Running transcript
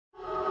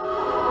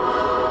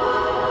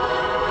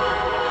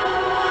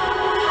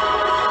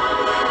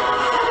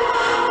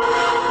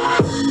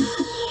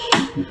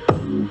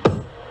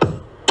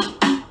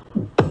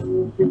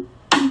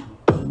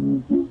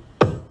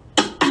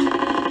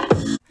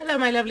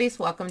my lovelies,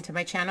 welcome to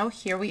my channel.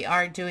 Here we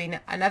are doing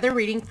another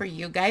reading for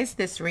you guys.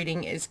 This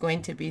reading is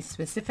going to be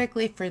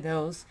specifically for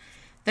those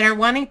that are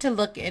wanting to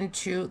look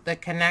into the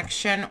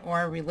connection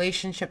or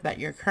relationship that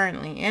you're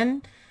currently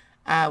in.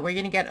 We're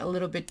going to get a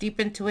little bit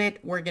deep into it.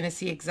 We're going to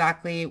see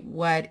exactly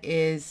what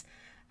is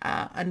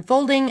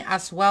unfolding,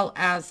 as well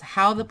as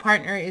how the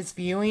partner is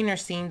viewing or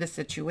seeing the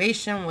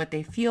situation, what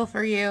they feel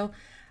for you.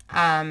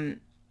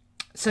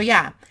 So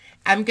yeah,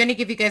 I'm going to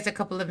give you guys a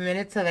couple of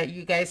minutes so that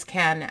you guys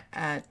can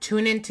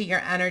tune into your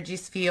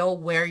energies, feel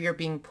where you're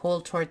being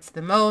pulled towards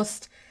the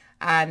most,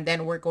 and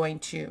then we're going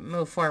to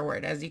move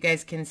forward. As you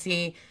guys can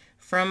see,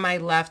 from my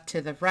left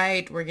to the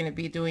right, we're going to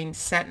be doing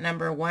set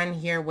number 1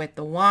 here with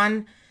the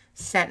wand,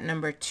 set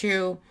number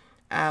 2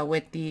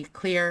 with the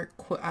clear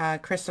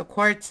crystal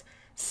quartz,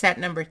 set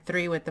number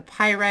 3 with the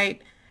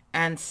pyrite,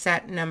 and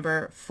set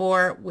number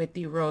 4 with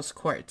the rose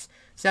quartz.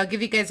 So I'll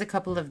give you guys a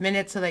couple of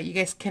minutes so that you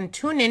guys can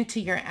tune into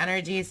your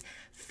energies,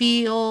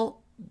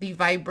 feel the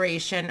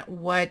vibration,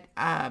 what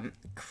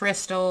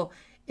crystal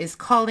is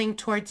calling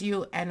towards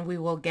you, and we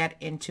will get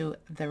into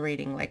the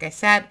reading. Like I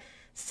said,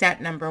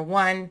 set number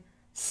 1,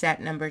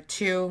 set number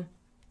 2,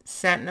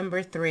 set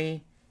number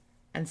 3,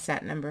 and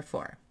set number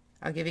 4.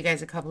 I'll give you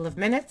guys a couple of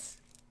minutes.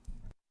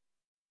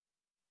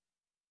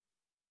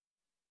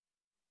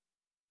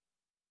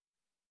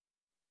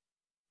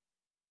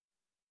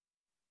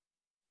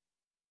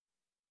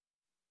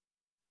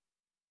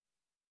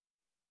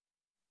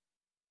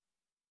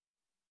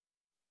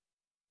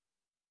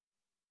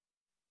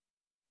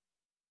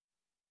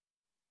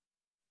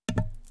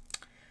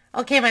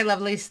 Okay, my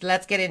lovelies,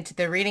 let's get into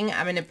the reading.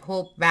 I'm going to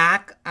pull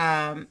back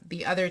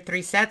the other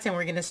 3 sets, and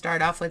we're going to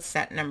start off with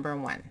set number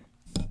 1.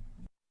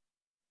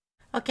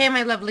 Okay,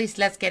 my lovelies,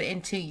 let's get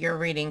into your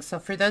reading. So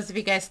for those of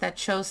you guys that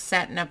chose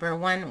set number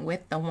 1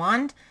 with the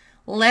wand,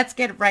 let's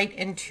get right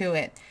into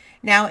it.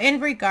 Now,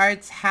 in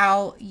regards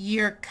how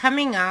you're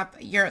coming up,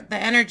 the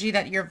energy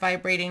that you're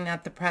vibrating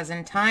at the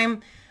present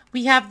time,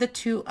 we have the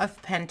 2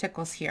 of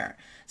Pentacles here.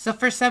 So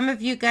for some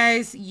of you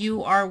guys,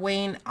 you are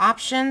weighing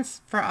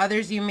options. For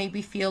others, you may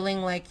be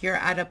feeling like you're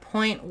at a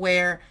point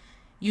where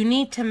you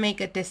need to make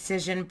a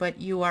decision,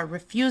 but you are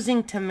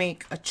refusing to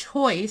make a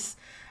choice.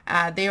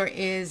 There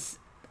is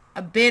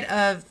a bit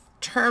of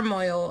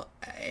turmoil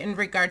in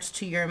regards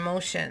to your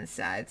emotions.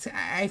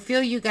 I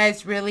feel you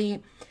guys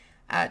really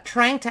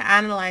trying to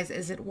analyze,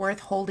 is it worth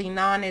holding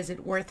on? Is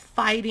it worth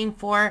fighting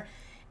for?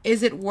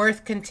 Is it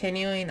worth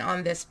continuing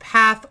on this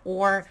path,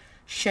 or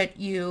should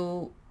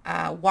you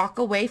walk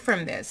away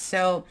from this?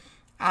 So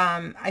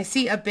I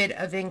see a bit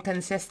of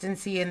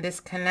inconsistency in this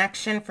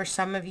connection. For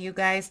some of you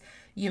guys,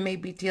 you may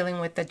be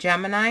dealing with the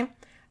Gemini.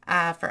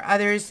 For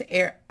others,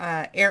 air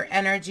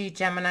energy,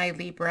 Gemini,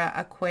 Libra,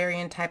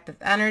 Aquarian type of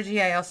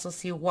energy. I also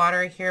see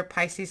water here,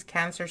 Pisces,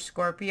 Cancer,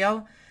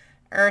 Scorpio.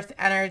 Earth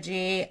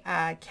energy,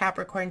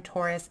 Capricorn,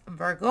 Taurus,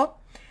 Virgo.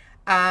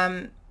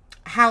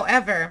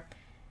 However,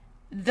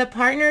 the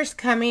partner's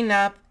coming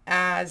up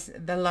as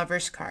the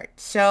Lover's card.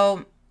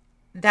 So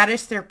that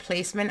is their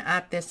placement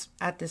at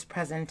this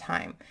present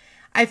time.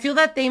 I feel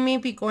that they may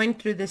be going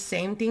through the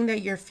same thing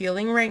that you're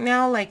feeling right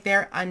now, like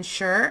they're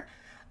unsure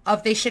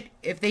of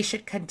if they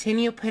should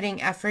continue putting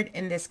effort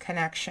in this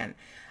connection.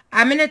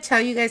 I'm going to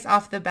tell you guys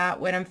off the bat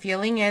what I'm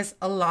feeling is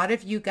a lot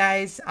of you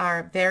guys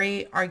are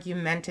very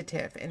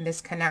argumentative in this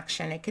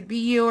connection. It could be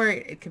you or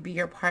it could be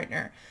your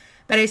partner.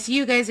 But I see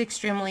you guys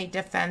extremely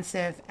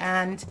defensive,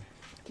 and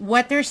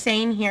what they're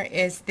saying here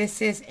is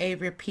this is a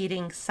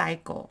repeating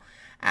cycle.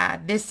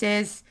 This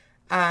is,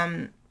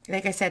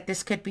 like I said,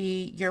 this could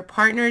be your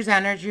partner's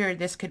energy or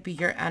this could be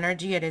your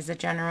energy. It is a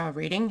general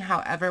reading.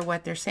 However,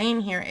 what they're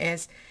saying here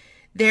is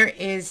there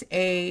is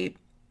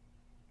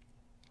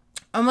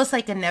almost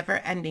like a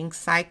never-ending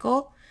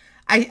cycle.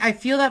 I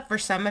feel that for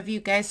some of you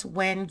guys,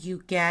 when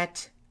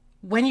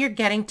you're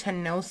getting to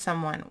know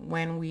someone,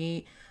 when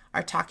we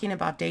are talking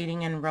about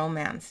dating and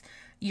romance,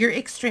 you're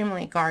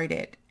extremely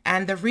guarded.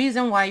 And the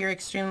reason why you're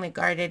extremely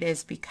guarded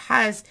is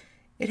because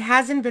it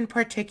hasn't been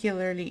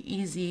particularly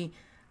easy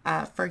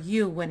for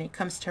you when it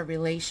comes to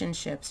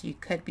relationships. You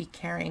could be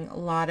carrying a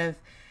lot of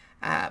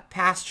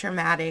past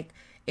traumatic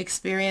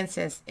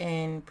experiences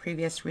in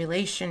previous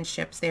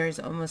relationships. There is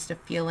almost a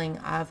feeling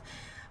of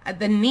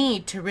the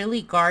need to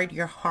really guard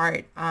your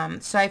heart.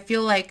 So I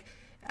feel like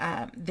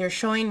they're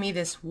showing me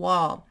this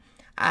wall.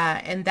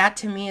 And that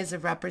to me is a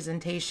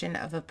representation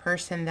of a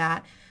person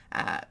that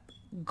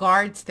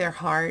guards their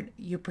heart.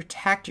 You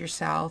protect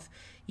yourself.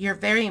 You're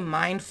very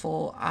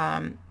mindful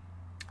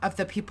of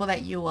the people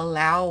that you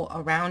allow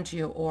around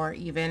you, or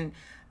even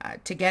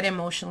to get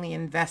emotionally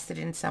invested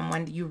in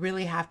someone. You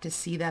really have to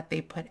see that they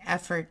put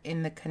effort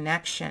in the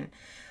connection.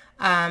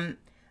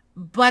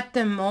 But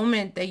the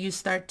moment that you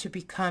start to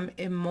become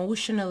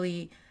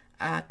emotionally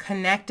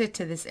connected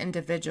to this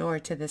individual or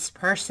to this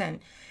person,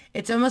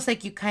 it's almost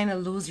like you kind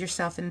of lose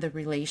yourself in the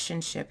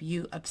relationship.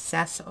 You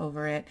obsess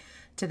over it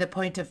to the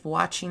point of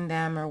watching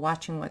them or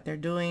watching what they're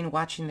doing,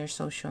 watching their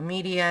social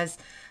medias,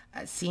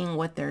 seeing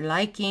what they're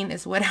liking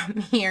is what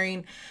I'm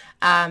hearing.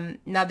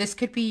 Now, this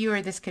could be you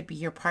or this could be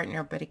your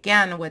partner. But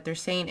again, what they're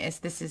saying is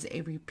this is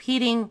a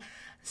repeating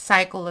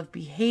cycle of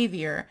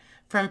behavior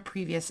from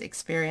previous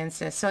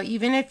experiences. So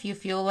even if you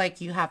feel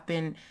like you have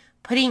been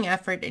putting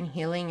effort in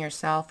healing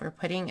yourself or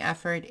putting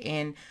effort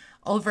in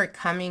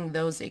overcoming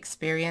those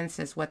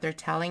experiences, what they're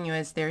telling you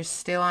is there's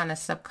still on a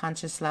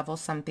subconscious level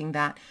something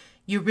that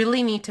you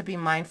really need to be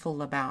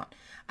mindful about.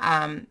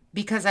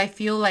 Because I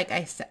feel like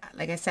I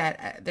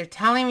said, they're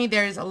telling me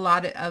there's a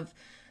lot of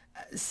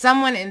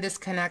someone in this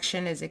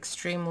connection is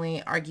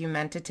extremely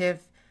argumentative.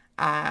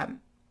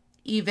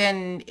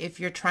 Even if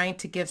you're trying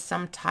to give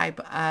some type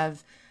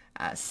of,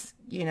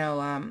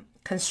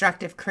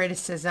 constructive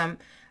criticism,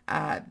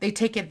 they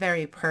take it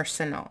very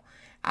personal.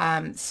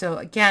 So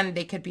again,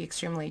 they could be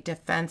extremely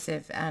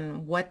defensive.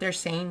 And what they're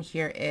saying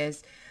here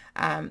is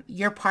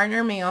your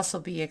partner may also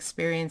be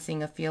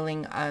experiencing a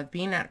feeling of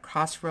being at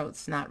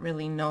crossroads, not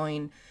really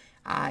knowing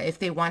if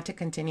they want to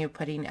continue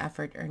putting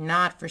effort or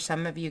not. For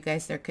some of you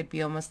guys, there could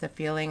be almost a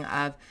feeling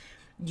of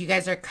you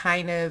guys are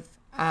kind of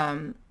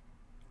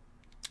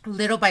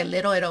little by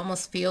little, it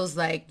almost feels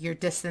like you're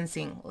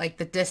distancing, like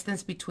the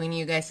distance between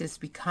you guys is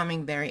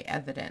becoming very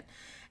evident.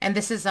 And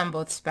this is on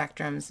both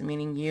spectrums,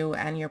 meaning you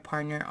and your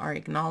partner are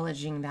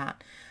acknowledging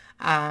that.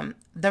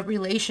 The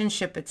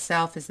relationship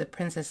itself is the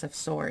Princess of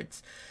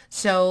Swords.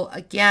 So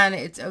again,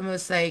 it's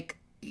almost like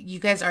you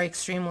guys are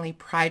extremely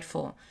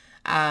prideful.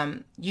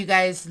 You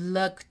guys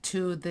look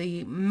to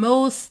the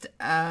most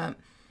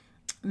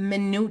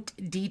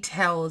minute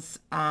details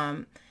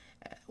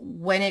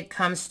when it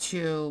comes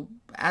to,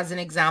 as an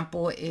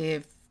example,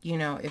 if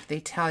they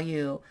tell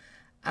you,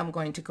 I'm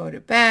going to go to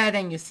bed,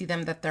 and you see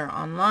them that they're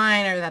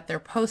online or that they're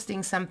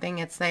posting something,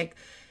 it's like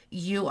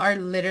you are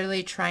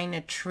literally trying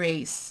to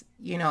trace,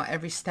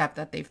 every step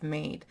that they've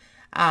made.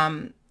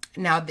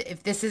 Now,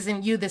 if this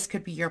isn't you, this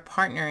could be your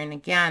partner. And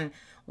again,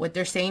 what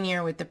they're saying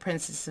here with the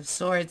Princess of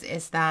Swords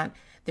is that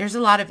there's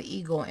a lot of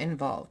ego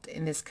involved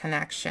in this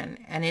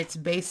connection, and it's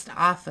based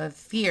off of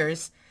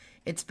fears.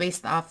 It's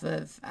based off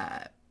of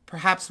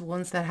perhaps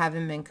wounds that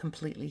haven't been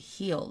completely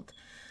healed.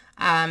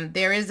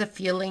 There is a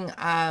feeling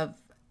of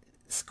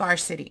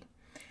scarcity.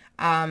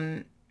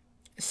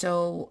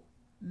 So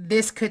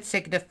this could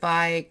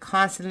signify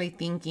constantly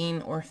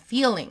thinking or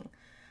feeling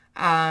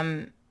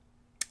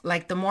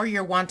like the more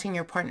you're wanting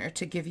your partner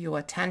to give you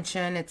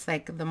attention, it's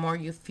like the more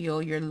you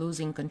feel you're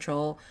losing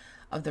control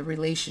of the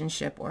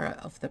relationship or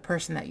of the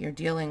person that you're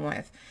dealing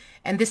with.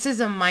 And this is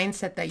a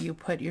mindset that you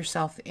put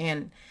yourself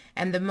in.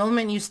 And the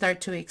moment you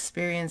start to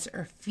experience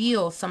or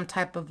feel some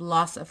type of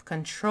loss of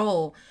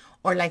control,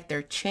 or like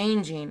they're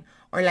changing,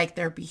 or like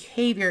their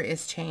behavior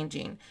is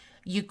changing,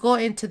 you go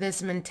into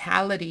this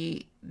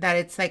mentality that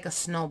it's like a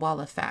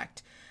snowball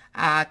effect.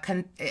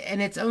 And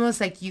it's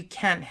almost like you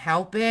can't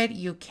help it.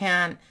 You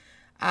can't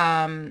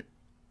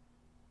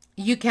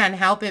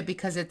help it,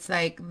 because it's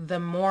like the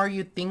more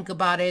you think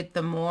about it,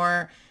 the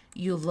more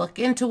you look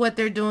into what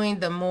they're doing,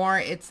 the more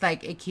it's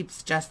like it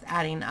keeps just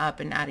adding up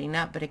and adding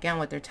up. But again,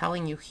 what they're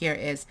telling you here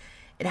is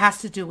it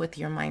has to do with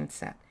your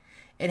mindset.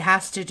 It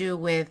has to do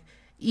with,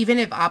 even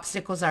if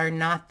obstacles are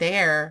not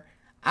there,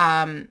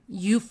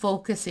 you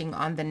focusing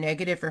on the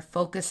negative or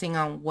focusing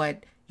on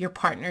what your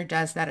partner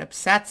does that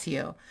upsets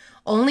you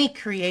only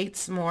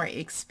creates more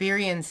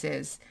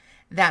experiences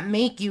that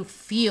make you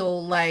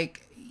feel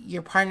like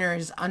your partner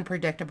is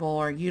unpredictable,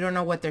 or you don't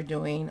know what they're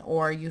doing,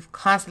 or you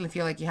constantly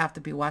feel like you have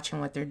to be watching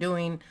what they're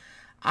doing.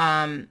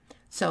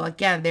 So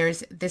again,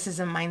 this is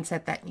a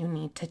mindset that you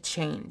need to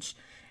change.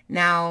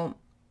 Now,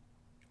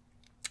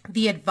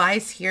 the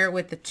advice here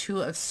with the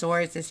Two of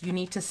Swords is you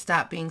need to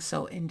stop being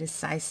so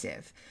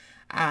indecisive.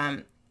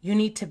 You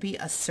need to be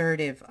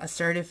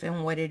assertive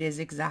in what it is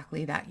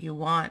exactly that you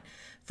want.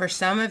 For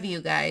some of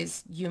you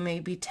guys, you may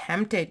be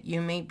tempted.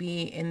 You may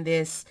be in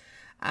this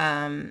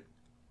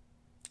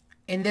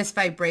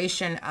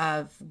vibration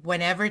of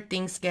whenever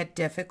things get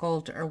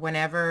difficult, or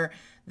whenever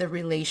the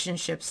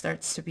relationship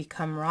starts to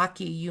become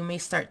rocky, you may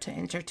start to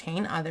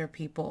entertain other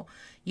people.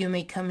 You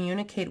may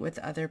communicate with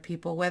other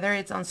people, whether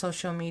it's on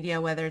social media,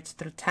 whether it's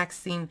through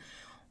texting,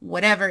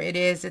 whatever it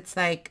is. It's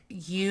like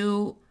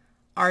you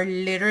are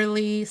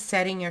literally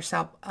setting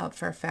yourself up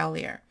for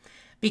failure,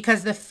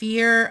 because the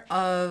fear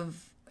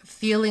of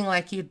feeling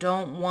like you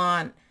don't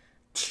want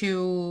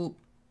to,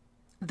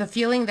 the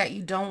feeling that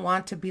you don't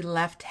want to be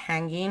left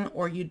hanging,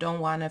 or you don't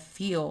want to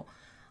feel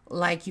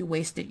like you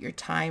wasted your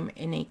time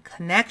in a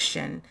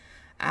connection,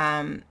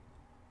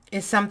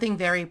 is something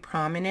very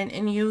prominent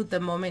in you. The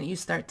moment you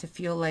start to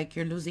feel like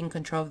you're losing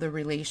control of the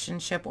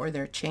relationship, or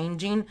they're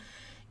changing,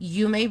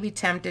 you may be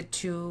tempted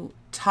to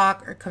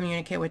talk or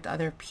communicate with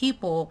other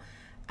people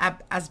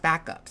as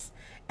backups.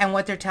 And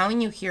what they're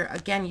telling you here,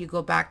 again, you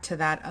go back to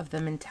that of the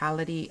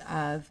mentality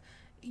of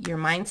your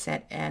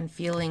mindset and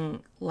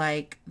feeling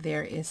like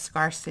there is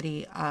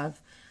scarcity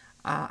of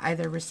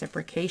either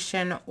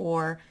reciprocation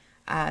or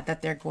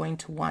that they're going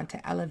to want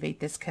to elevate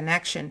this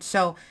connection.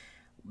 So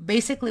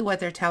basically what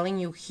they're telling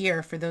you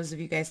here, for those of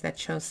you guys that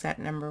chose set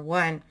number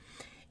 1,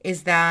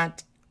 is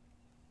that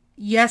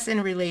yes,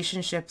 in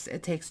relationships,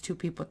 it takes 2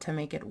 people to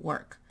make it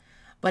work.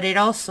 But it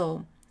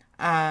also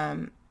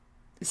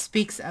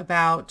speaks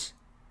about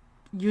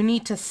you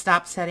need to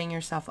stop setting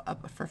yourself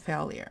up for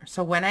failure.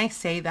 So when I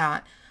say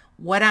that,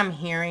 what I'm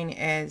hearing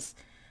is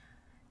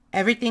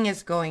everything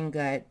is going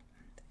good.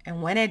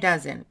 And when it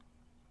doesn't,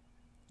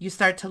 you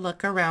start to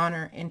look around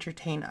or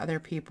entertain other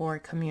people or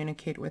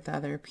communicate with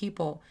other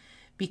people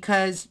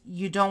because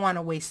you don't want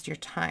to waste your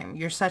time.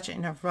 You're such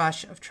in a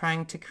rush of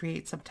trying to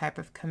create some type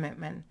of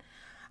commitment.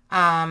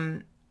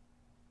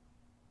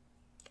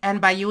 And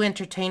by you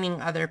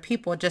entertaining other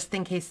people, just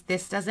in case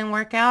this doesn't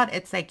work out,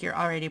 it's like you're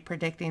already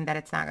predicting that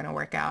it's not going to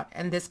work out.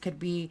 And this could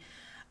be,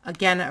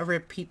 again, a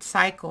repeat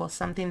cycle,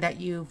 something that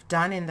you've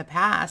done in the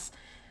past.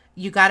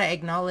 You got to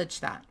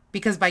acknowledge that,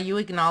 because by you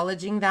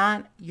acknowledging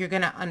that, you're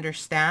going to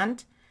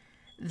understand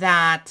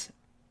that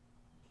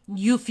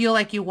you feel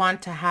like you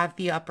want to have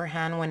the upper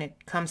hand when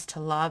it comes to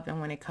love and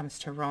when it comes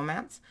to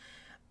romance.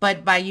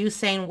 But by you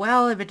saying,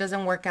 well, if it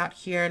doesn't work out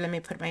here, let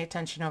me put my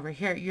attention over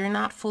here, you're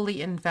not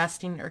fully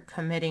investing or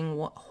committing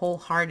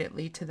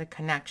wholeheartedly to the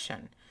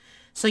connection.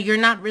 So you're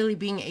not really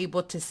being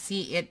able to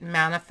see it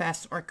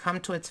manifest or come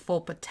to its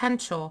full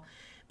potential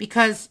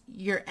because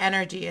your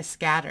energy is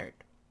scattered,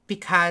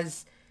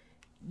 because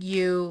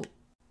you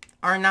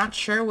are not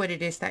sure what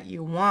it is that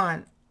you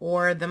want,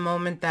 or the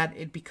moment that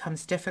it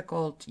becomes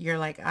difficult, you're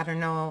like, I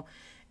don't know,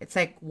 it's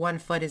like one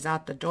foot is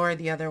out the door,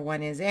 the other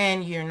one is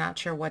in, you're not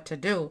sure what to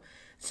do.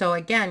 So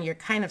again, you're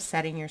kind of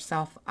setting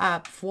yourself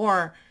up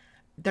for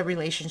the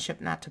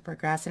relationship not to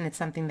progress, and it's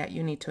something that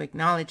you need to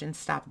acknowledge and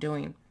stop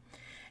doing.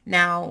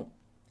 Now,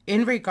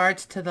 in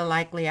regards to the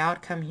likely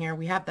outcome here,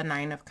 we have the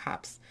 9 of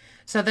Cups.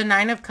 So the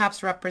 9 of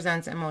Cups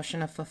represents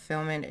emotional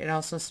fulfillment. It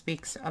also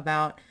speaks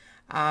about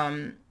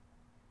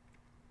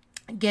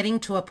getting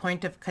to a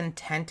point of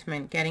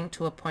contentment, getting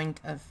to a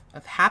point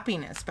of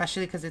happiness,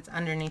 especially because it's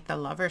underneath the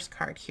Lover's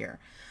card here.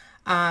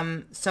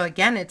 So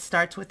again, it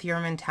starts with your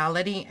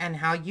mentality and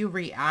how you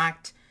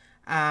react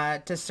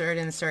to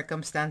certain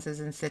circumstances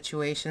and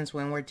situations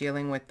when we're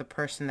dealing with the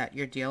person that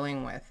you're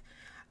dealing with.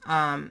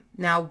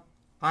 Now,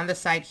 on the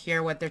side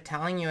here, what they're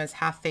telling you is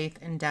have faith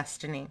in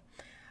destiny.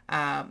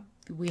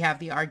 We have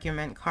the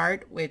Argument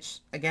card, which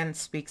again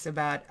speaks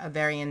about a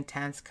very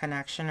intense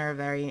connection or a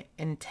very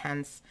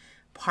intense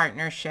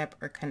partnership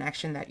or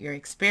connection that you're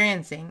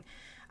experiencing.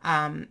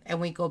 And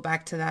we go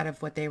back to that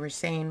of what they were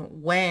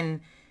saying,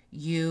 when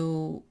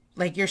you,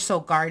 like, you're so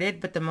guarded,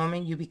 but the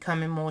moment you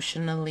become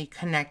emotionally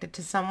connected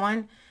to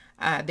someone,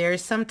 there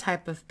is some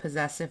type of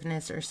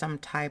possessiveness or some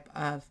type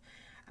of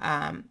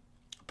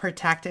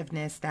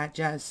protectiveness that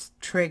just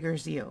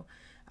triggers you.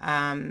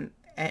 And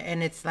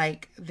it's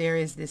like there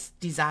is this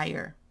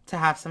desire to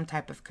have some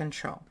type of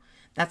control.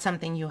 That's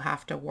something you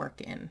have to work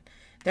in.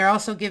 They're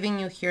also giving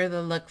you here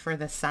the look for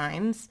the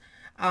signs.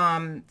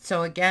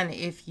 So again,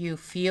 if you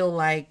feel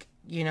like,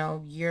 you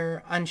know,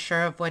 you're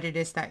unsure of what it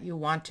is that you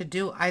want to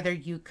do, either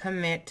you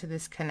commit to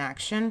this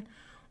connection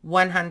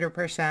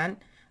 100%,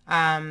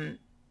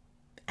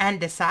 and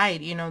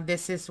decide, you know,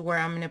 this is where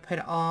I'm going to put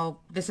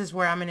all, this is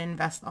where I'm going to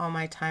invest all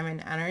my time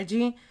and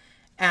energy.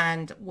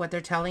 And what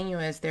they're telling you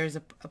is there's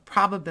a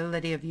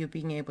probability of you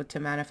being able to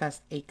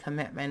manifest a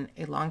commitment,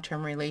 a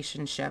long-term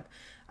relationship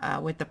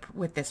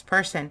with this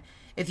person,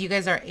 if you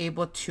guys are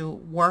able to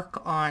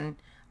work on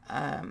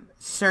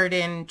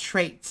certain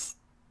traits,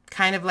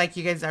 kind of like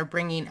you guys are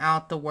bringing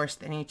out the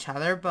worst in each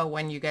other, but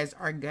when you guys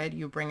are good,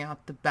 you bring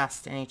out the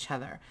best in each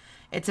other.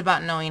 It's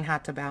about knowing how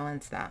to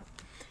balance that.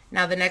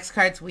 Now, the next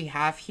cards we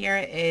have here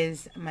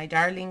is, my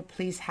darling,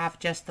 please have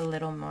just a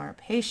little more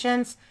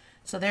patience.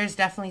 So there's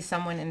definitely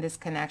someone in this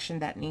connection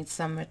that needs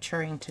some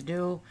maturing to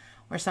do,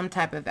 or some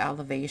type of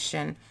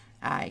elevation.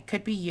 It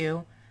could be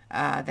you,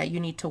 that you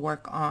need to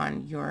work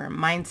on your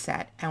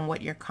mindset and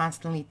what you're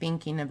constantly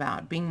thinking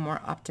about, being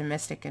more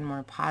optimistic and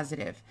more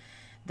positive.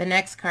 The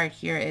next card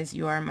here is,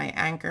 you are my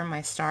anchor,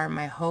 my star,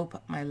 my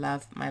hope, my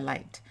love, my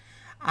light.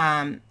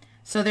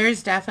 So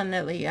there's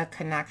definitely a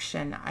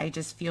connection. I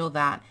just feel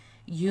that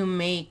you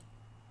may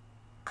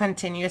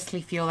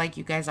continuously feel like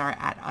you guys are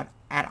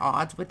at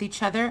odds with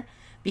each other,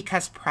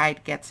 because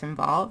pride gets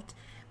involved,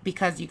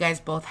 because you guys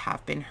both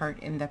have been hurt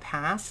in the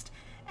past,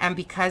 and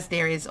because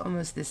there is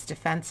almost this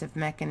defensive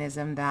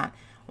mechanism that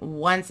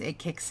once it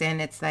kicks in,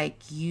 it's like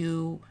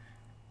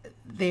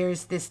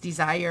there's this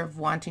desire of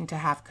wanting to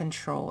have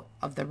control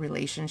of the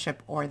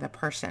relationship or the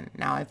person.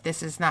 Now, if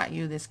this is not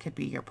you, this could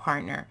be your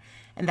partner,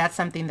 and that's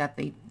something that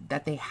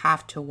they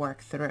have to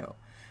work through.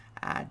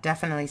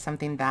 Definitely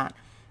something that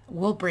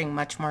will bring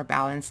much more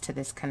balance to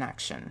this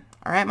connection.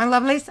 All right, my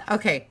lovelies.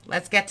 Okay,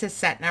 let's get to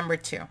set number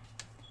 2.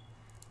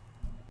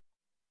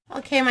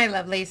 Okay, my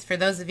lovelies, for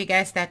those of you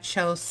guys that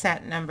chose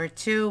set number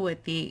 2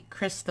 with the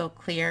crystal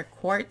clear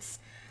quartz,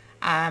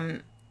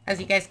 as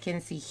you guys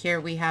can see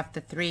here, we have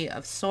the 3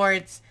 of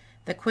Swords,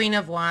 the Queen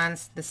of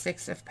Wands, the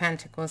Six of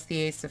Pentacles, the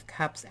Ace of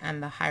Cups,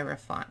 and the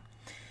Hierophant.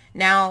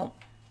 Now,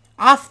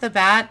 off the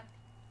bat,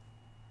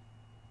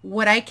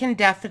 what I can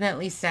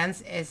definitely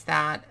sense is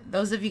that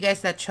those of you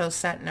guys that chose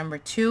set number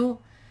 2,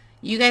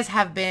 you guys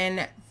have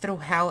been through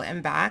hell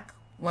and back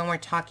when we're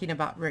talking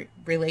about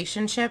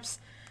relationships,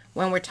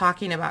 when we're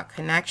talking about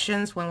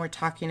connections, when we're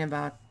talking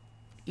about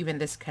even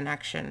this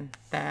connection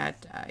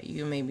that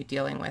you may be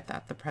dealing with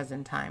at the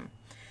present time.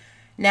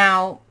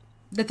 Now,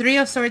 the Three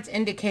of Swords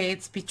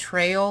indicates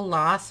betrayal,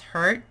 loss,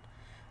 hurt.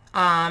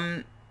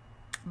 But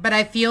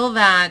I feel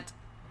that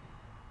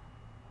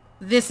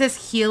this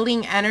is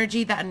healing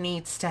energy that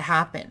needs to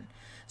happen.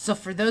 So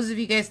for those of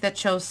you guys that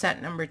chose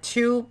set number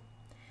 2,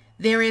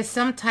 there is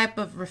some type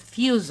of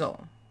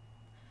refusal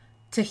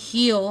to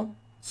heal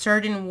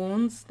certain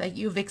wounds that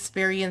you've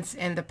experienced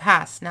in the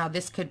past. Now,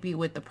 this could be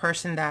with the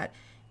person that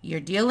you're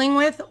dealing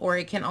with, or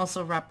it can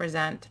also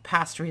represent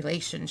past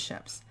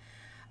relationships.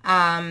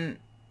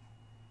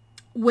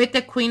 With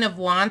the Queen of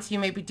Wands, you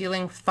may be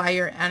dealing with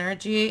fire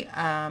energy,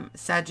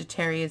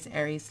 Sagittarius,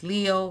 Aries,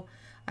 Leo.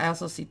 I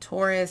also see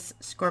Taurus,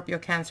 Scorpio,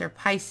 Cancer,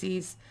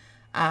 Pisces,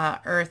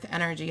 Earth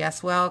energy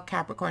as well,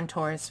 Capricorn,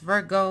 Taurus,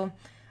 Virgo,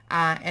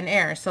 and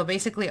air. So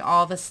basically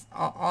all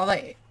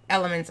the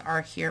elements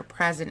are here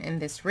present in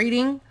this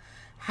reading.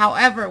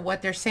 However,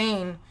 what they're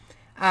saying,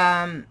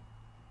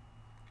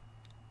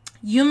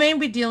 you may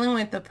be dealing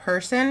with a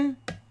person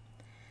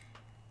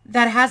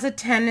that has a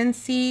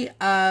tendency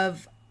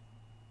of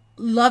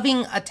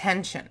loving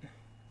attention.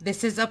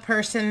 This is a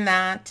person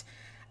that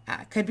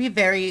could be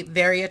very,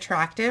 very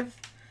attractive,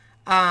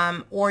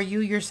 or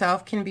you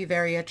yourself can be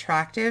very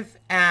attractive,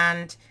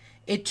 and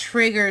it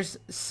triggers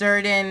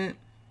certain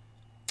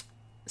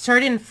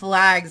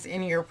flags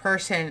in your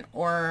person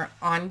or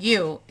on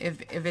you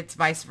if it's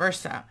vice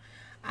versa.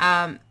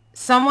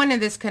 Someone in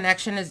this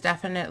connection is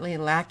definitely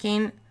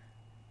lacking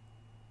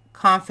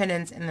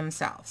confidence in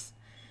themselves.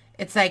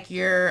 It's like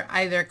you're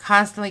either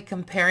constantly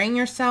comparing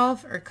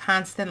yourself or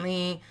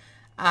constantly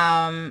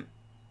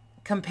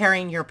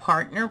comparing your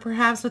partner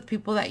perhaps with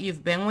people that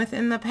you've been with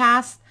in the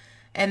past.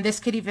 And this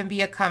could even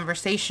be a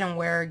conversation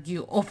where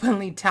you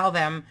openly tell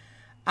them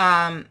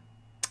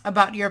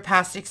about your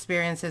past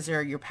experiences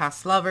or your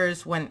past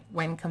lovers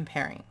when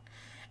comparing.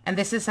 And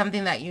this is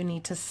something that you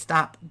need to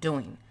stop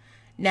doing.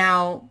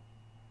 Now,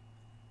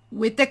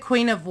 with the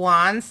Queen of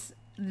Wands,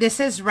 this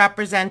is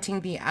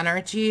representing the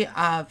energy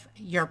of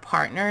your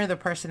partner, the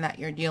person that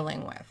you're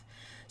dealing with.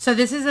 So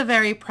this is a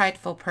very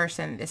prideful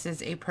person. This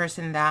is a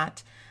person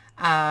that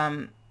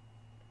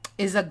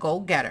is a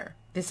go-getter.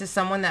 This is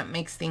someone that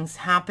makes things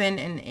happen.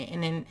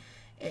 And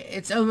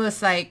it's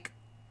almost like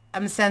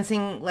I'm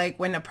sensing like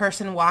when a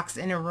person walks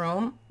in a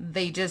room,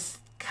 they just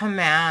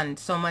command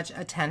so much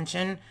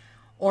attention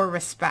or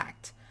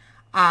respect.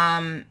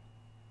 For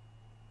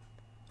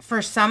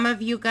some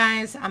of you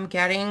guys, I'm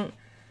getting...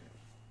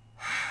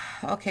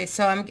 Okay,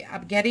 so I'm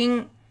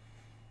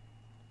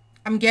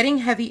getting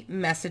heavy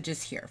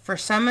messages here. For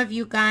some of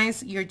you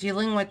guys, you're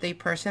dealing with a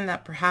person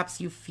that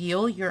perhaps you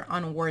feel you're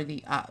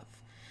unworthy of.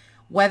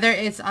 Whether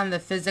it's on the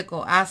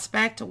physical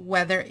aspect,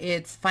 whether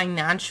it's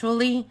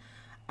financially,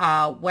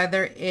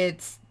 whether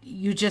it's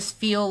you just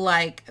feel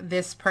like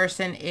this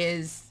person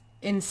is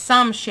in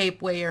some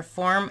shape, way, or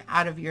form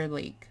out of your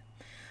league.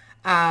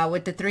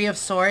 With the Three of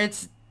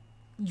Swords,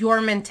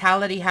 your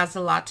mentality has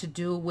a lot to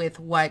do with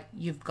what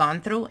you've gone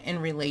through in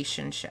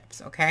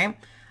relationships, okay?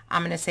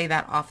 I'm going to say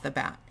that off the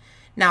bat.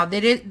 Now,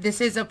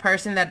 this is a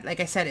person that, like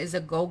I said, is a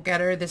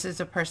go-getter. This is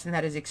a person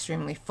that is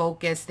extremely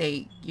focused.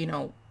 They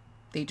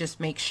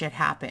just make shit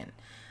happen.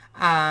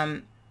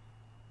 And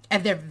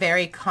they're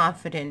very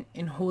confident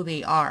in who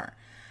they are.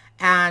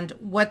 And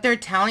what they're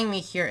telling me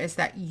here is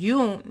that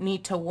you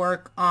need to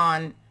work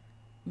on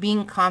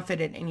being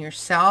confident in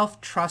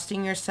yourself,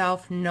 trusting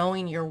yourself,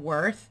 knowing your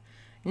worth,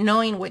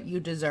 knowing what you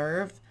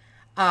deserve.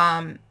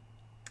 And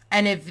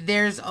if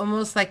there's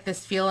almost like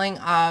this feeling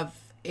of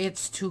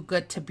it's too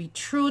good to be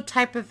true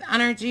type of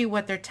energy,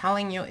 what they're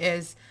telling you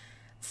is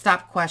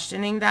stop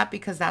questioning that,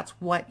 because that's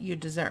what you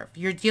deserve.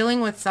 You're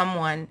dealing with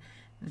someone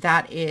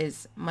that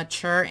is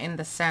mature in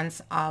the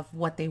sense of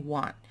what they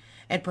want.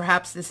 And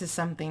perhaps this is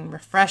something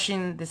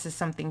refreshing. This is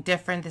something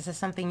different. This is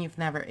something you've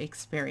never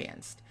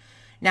experienced.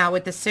 Now,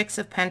 with the Six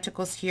of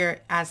Pentacles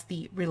here as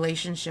the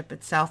relationship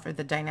itself or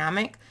the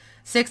dynamic,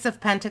 Six of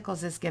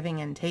Pentacles is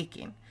giving and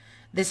taking.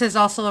 This is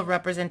also a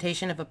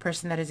representation of a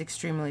person that is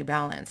extremely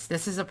balanced.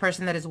 This is a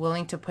person that is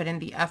willing to put in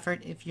the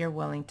effort if you're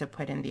willing to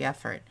put in the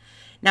effort.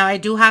 Now, I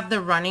do have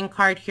the running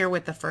card here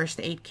with the first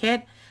aid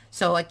kit.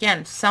 So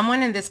again,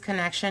 someone in this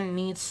connection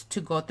needs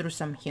to go through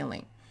some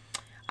healing.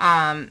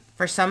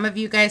 For some of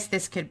you guys,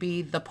 this could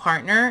be the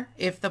partner.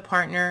 If the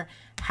partner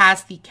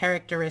has the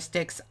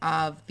characteristics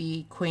of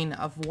the Queen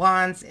of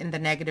Wands in the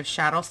negative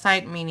shadow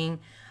side, meaning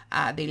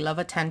they love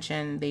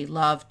attention, they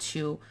love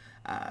to,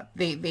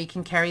 they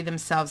can carry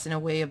themselves in a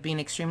way of being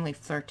extremely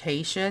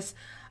flirtatious.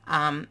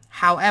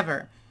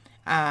 However,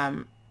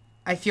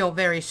 I feel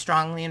very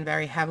strongly and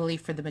very heavily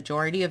for the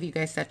majority of you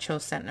guys that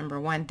chose set number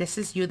 1. This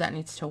is you that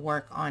needs to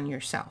work on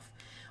yourself.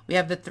 We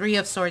have the Three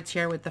of Swords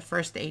here with the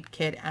first aid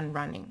kit and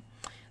running.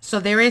 So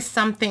there is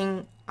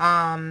something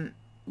that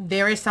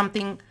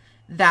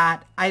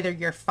either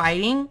you're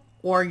fighting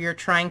or you're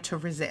trying to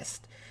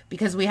resist,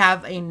 because we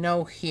have a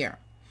no here.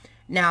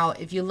 Now,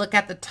 if you look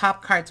at the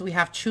top cards, we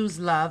have choose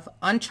love,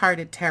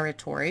 uncharted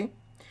territory.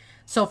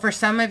 So for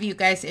some of you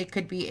guys, it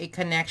could be a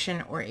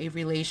connection or a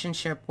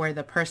relationship where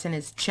the person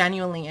is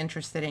genuinely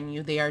interested in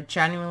you. They are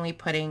genuinely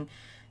putting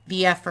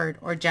the effort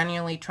or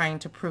genuinely trying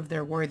to prove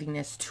their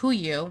worthiness to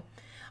you.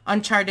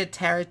 Uncharted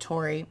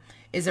territory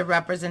is a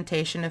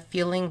representation of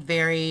feeling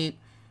very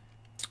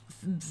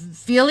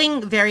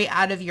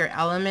out of your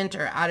element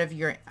or out of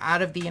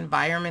the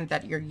environment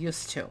that you're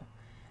used to,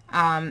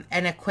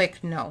 and a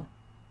quick no.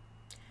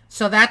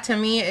 So that to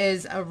me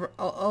is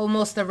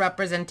almost a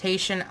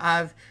representation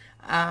of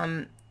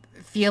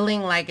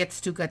feeling like it's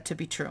too good to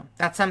be true.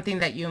 That's something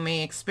that you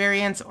may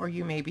experience, or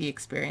you may be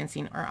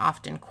experiencing, or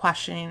often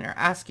questioning or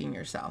asking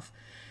yourself.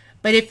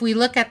 But if we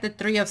look at the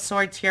Three of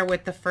Swords here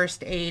with the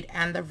first aid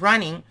and the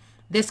running,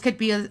 this could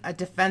be a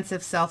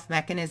defensive self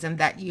mechanism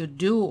that you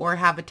do or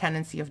have a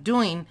tendency of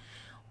doing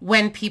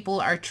when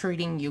people are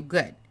treating you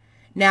good.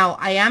 Now,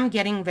 I am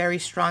getting very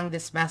strong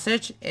this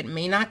message. It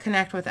may not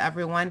connect with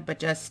everyone, but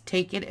just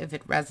take it if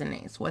it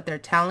resonates. What they're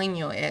telling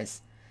you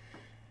is,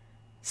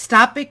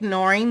 stop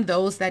ignoring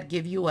those that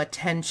give you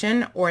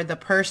attention, or the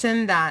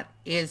person that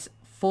is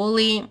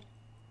fully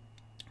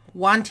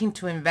wanting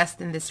to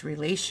invest in this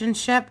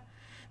relationship,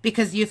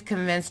 because you've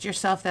convinced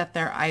yourself that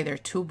they're either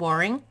too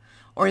boring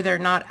or they're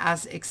not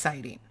as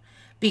exciting.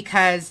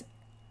 Because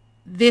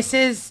this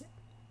is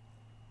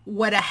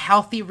what a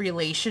healthy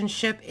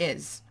relationship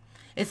is.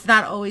 It's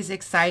not always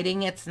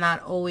exciting. It's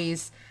not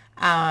always,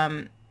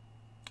 strong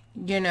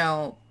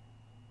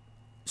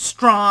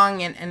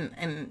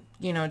and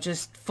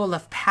just full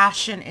of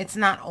passion. It's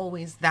not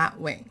always that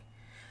way.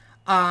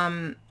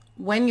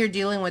 When you're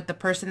dealing with the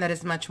person that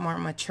is much more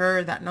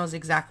mature, that knows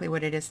exactly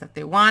what it is that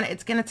they want,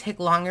 it's going to take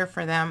longer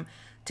for them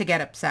to get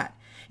upset.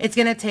 It's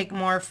going to take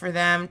more for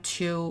them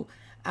to,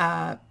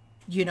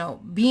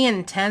 be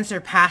intense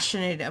or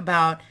passionate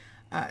about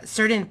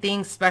certain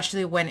things,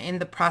 especially when in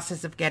the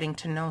process of getting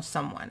to know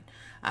someone.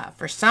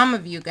 For some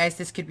of you guys,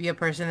 this could be a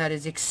person that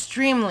is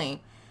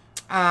extremely,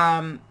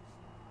 like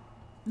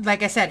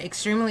I said,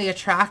 extremely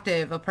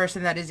attractive, a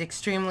person that is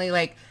extremely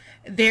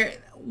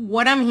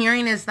what I'm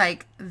hearing is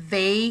like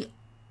they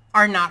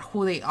are not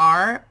who they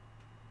are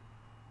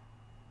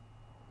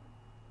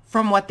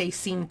from what they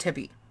seem to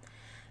be.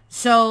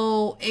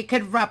 So it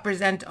could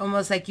represent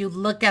almost like you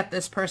look at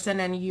this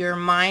person and your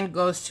mind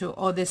goes to,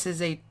 oh, this is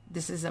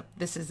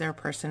their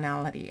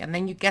personality. And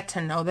then you get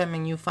to know them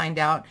and you find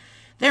out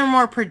they're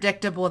more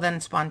predictable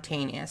than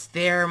spontaneous.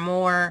 They're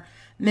more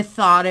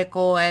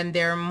methodical, and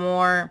they're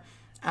more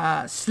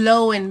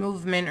slow in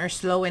movement or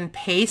slow in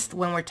pace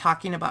when we're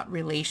talking about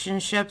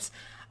relationships,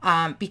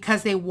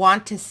 because they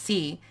want to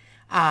see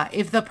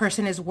if the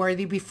person is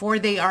worthy before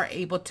they are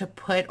able to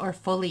put or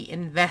fully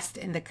invest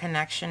in the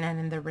connection and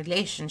in the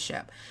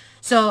relationship.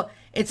 So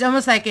it's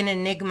almost like an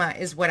enigma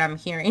is what I'm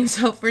hearing.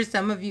 So for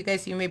some of you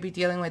guys, you may be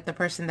dealing with the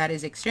person that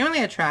is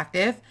extremely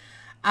attractive,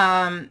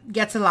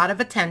 gets a lot of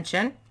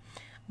attention,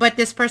 but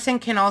this person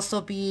can also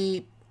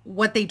be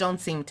what they don't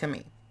seem to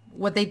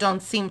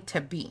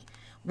be,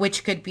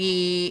 which could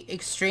be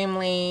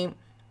extremely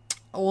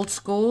old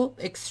school,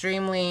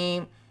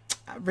 extremely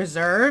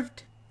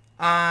reserved.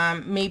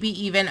 Maybe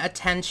even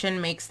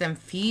attention makes them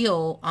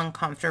feel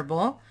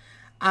uncomfortable.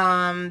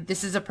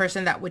 This is a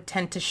person that would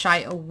tend to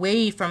shy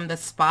away from the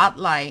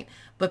spotlight,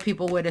 but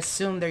people would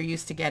assume they're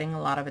used to getting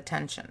a lot of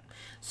attention.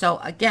 So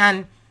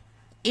again,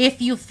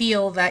 if you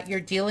feel that you're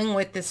dealing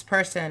with this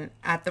person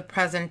at the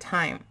present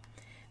time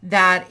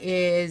that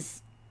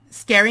is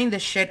scaring the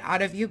shit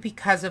out of you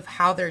because of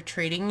how they're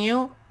treating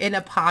you, in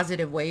a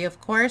positive way, of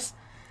course,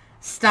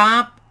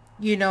 stop,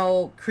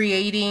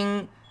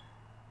 creating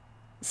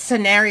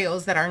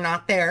scenarios that are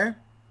not there.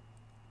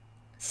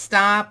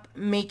 Stop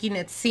making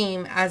it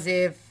seem as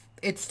if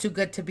it's too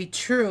good to be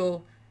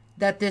true,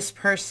 that this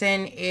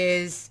person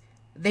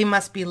they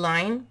must be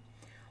lying,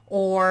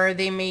 or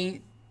they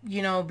may,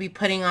 be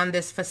putting on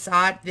this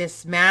facade,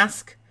 this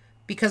mask,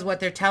 because what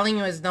they're telling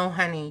you is, no,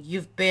 honey,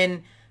 you've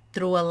been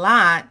through a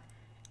lot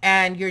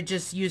and you're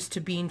just used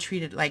to being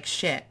treated like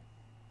shit.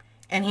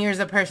 And here's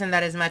a person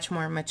that is much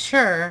more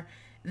mature,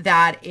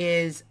 that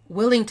is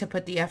willing to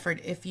put the effort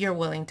if you're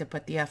willing to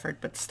put the effort.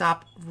 But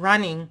stop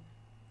running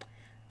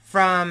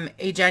from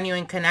a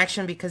genuine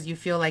connection because you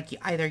feel like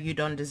either you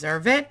don't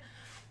deserve it,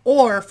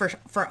 or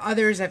for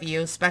others of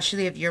you,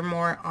 especially if you're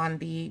more on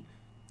the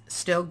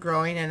still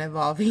growing and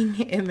evolving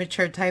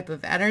immature type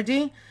of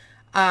energy,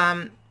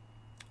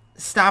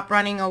 stop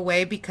running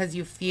away because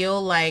you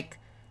feel like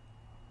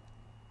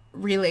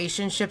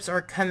relationships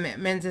or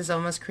commitments is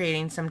almost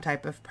creating some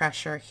type of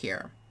pressure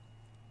here.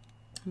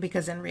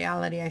 Because in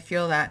reality, I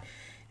feel that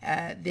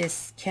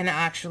this can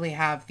actually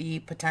have the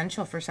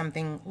potential for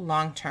something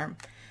long-term.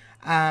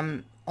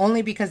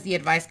 Only because the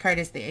advice card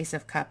is the Ace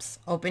of Cups.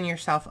 Open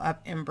yourself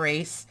up,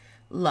 embrace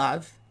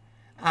love.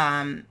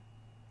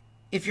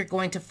 if you're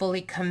going to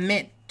fully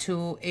commit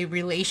to a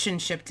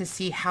relationship to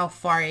see how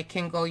far it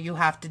can go, you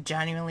have to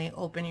genuinely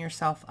open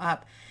yourself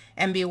up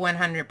and be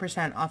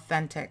 100%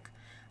 authentic.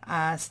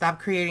 Stop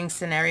creating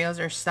scenarios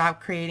or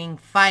stop creating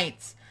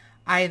fights,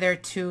 either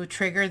to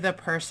trigger the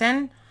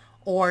person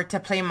or to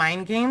play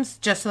mind games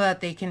just so that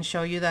they can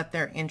show you that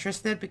they're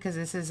interested, because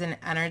this is an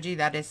energy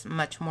that is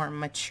much more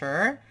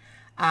mature.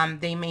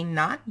 They may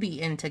not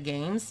be into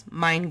games,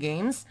 mind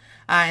games,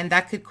 and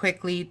that could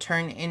quickly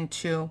turn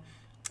into,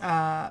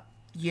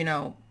 you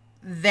know,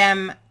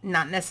 them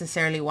not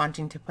necessarily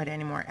wanting to put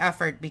any more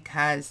effort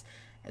because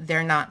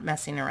they're not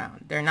messing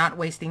around. They're not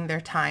wasting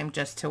their time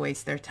just to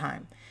waste their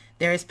time.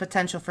 There is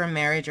potential for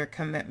marriage or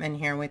commitment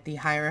here with the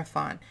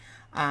Hierophant.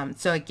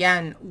 So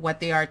again, what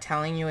they are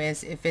telling you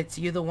is, if it's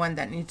you the one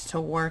that needs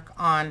to work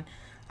on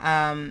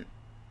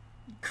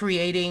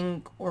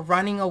creating or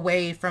running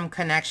away from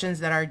connections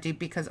that are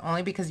deep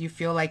only because you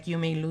feel like you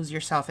may lose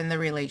yourself in the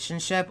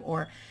relationship,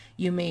 or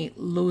you may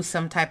lose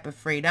some type of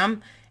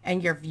freedom,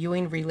 and you're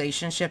viewing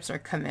relationships or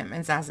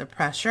commitments as a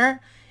pressure.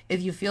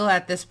 If you feel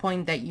at this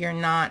point that you're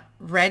not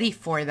ready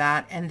for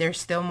that and there's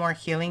still more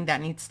healing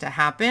that needs to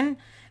happen,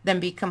 then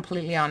be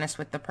completely honest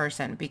with the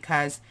person,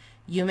 because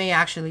you may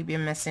actually be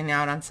missing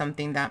out on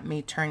something that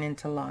may turn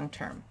into long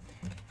term.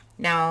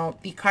 Now,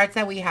 the cards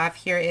that we have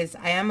here is,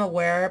 I am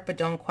aware but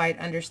don't quite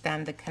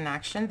understand the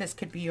connection. This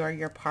could be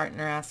your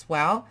partner as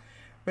well.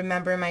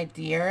 Remember, my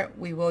dear,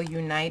 we will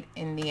unite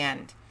in the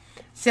end.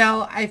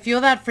 So I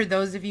feel that for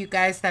those of you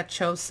guys that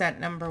chose set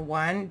number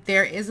 1,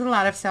 there is a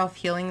lot of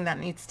self-healing that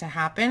needs to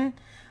happen.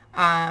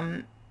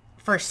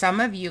 For some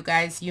of you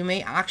guys, you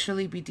may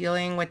actually be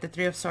dealing with the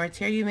Three of Swords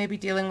here. You may be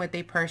dealing with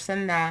a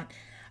person that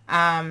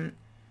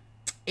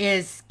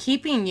is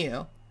keeping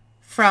you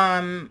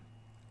from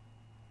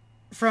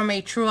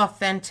a true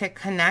authentic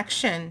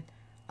connection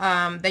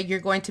that you're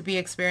going to be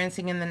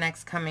experiencing in the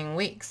next coming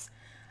weeks.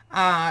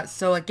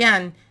 So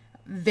again,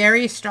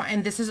 very strong,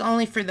 and this is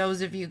only for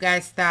those of you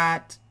guys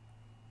that,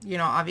 you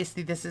know,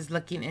 obviously this is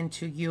looking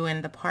into you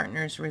and the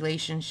partner's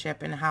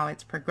relationship and how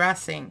it's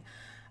progressing.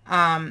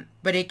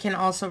 But it can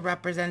also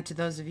represent to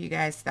those of you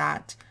guys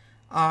that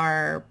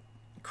are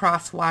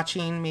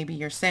cross-watching. Maybe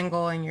you're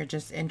single and you're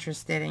just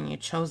interested and you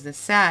chose this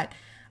set.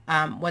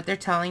 What they're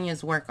telling you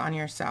is work on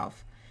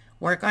yourself.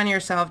 Work on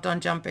yourself.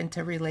 Don't jump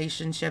into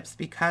relationships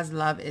because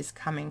love is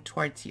coming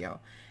towards you.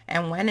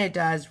 And when it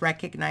does,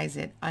 recognize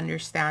it,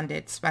 understand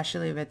it,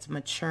 especially if it's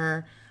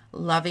mature,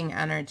 loving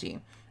energy.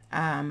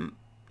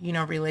 You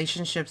know,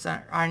 relationships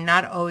are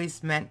not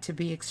always meant to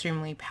be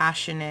extremely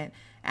passionate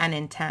and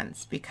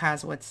intense,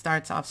 because what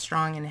starts off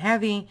strong and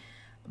heavy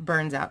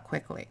burns out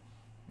quickly.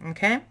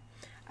 Okay?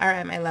 All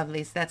right, my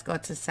lovelies, let's go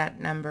to set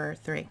number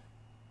 3.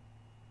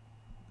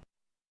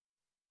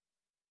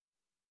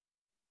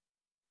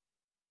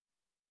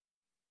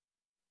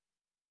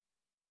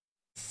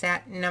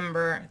 Set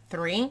number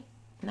 3.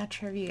 Not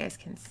sure if you guys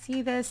can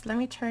see this. Let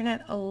me turn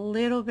it a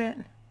little bit.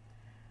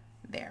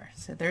 There.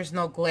 So there's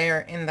no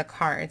glare in the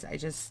cards. I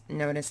just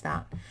noticed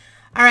that.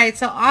 All right.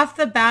 So off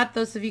the bat,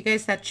 those of you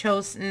guys that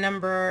chose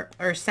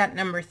set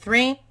number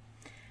 3,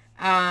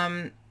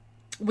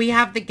 we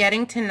have the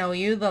getting to know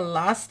you, the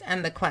lust,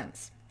 and the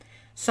cleanse.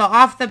 So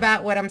off the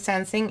bat, what I'm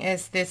sensing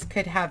is this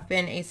could have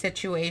been a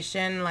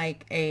situation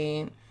like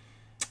a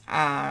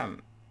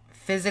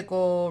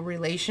physical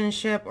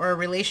relationship, or a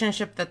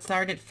relationship that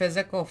started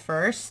physical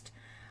first.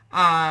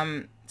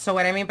 So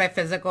what I mean by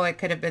physical, it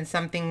could have been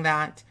something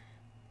that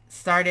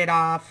started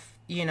off,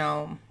 you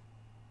know,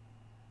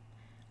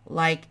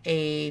 like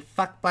a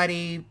fuck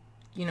buddy,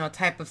 you know,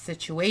 type of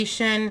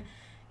situation.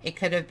 It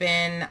could have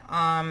been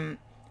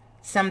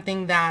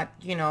something that,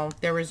 you know,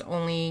 there was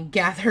only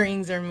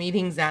gatherings or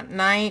meetings at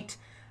night.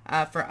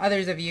 For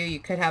others of you, you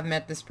could have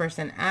met this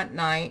person at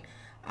night.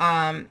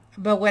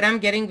 But what I'm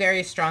getting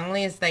very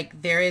strongly is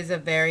like there is a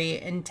very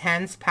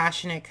intense,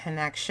 passionate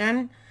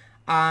connection.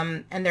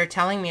 And they're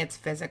telling me it's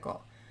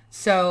physical.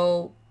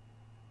 So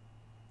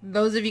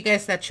those of you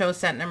guys that chose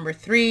set number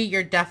 3,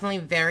 you're definitely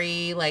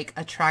very like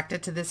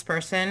attracted to this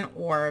person,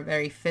 or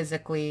very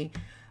physically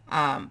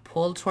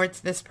pulled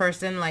towards this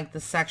person. Like the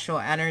sexual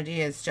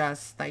energy is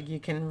just like, you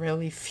can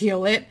really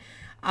feel it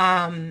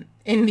in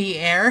the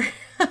air.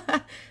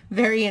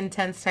 Very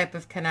intense type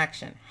of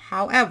connection.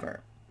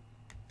 However,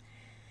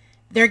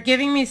 they're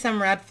giving me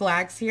some red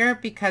flags here,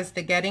 because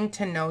the getting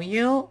to know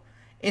you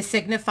is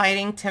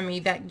signifying to me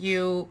that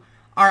you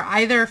are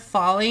either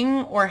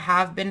falling or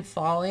have been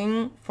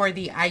falling for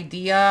the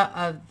idea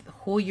of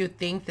who you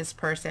think this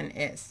person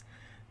is,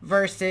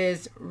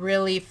 versus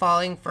really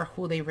falling for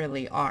who they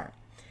really are.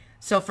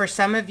 So for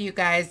some of you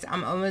guys,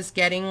 I'm almost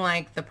getting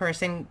like the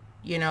person,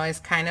 you know, is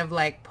kind of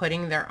like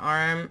putting their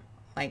arm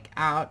like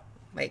out,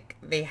 like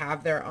they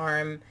have their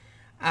arm,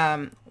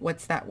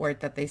 what's that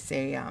word that they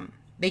say?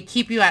 They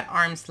keep you at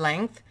arm's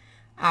length.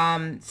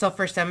 So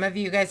for some of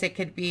you guys, it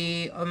could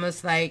be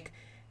almost like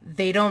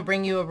they don't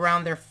bring you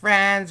around their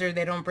friends, or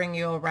they don't bring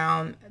you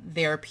around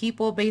their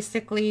people.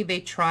 Basically, they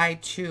try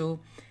to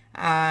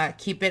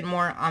keep it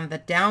more on the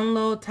down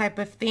low type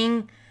of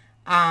thing.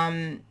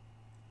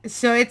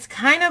 So it's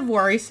kind of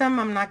worrisome,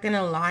 I'm not going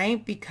to lie,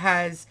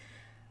 because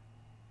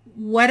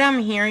what I'm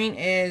hearing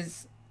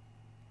is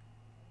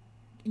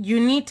you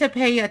need to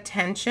pay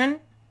attention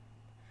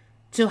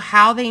to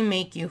how they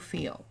make you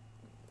feel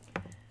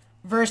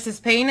versus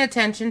paying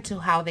attention to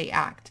how they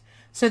act.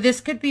 So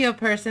this could be a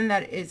person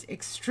that is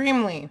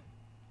extremely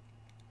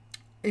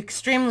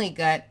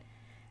good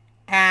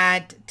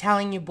at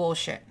telling you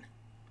bullshit.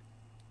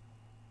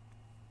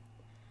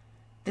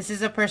 This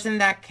is a person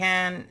that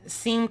can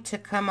seem to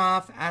come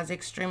off as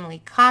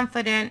extremely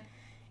confident,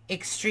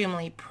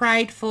 extremely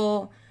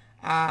prideful.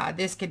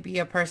 This could be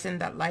a person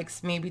that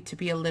likes maybe to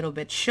be a little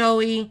bit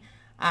showy,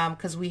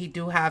 because we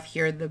do have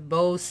here the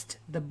boast,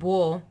 the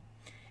bull,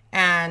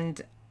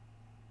 and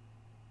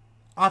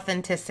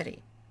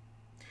authenticity.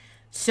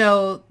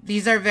 So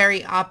these are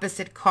very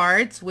opposite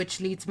cards, which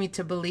leads me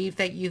to believe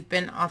that you've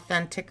been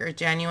authentic or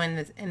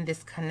genuine in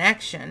this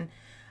connection.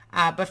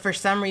 But for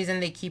some reason,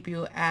 they keep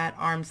you at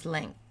arm's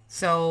length.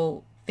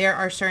 So there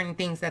are certain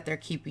things that they're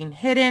keeping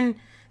hidden,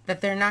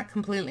 that they're not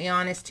completely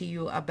honest to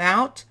you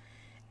about.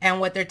 And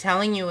what they're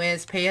telling you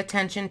is pay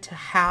attention to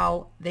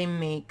how they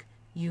make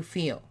you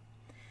feel.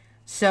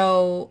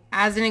 So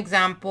as an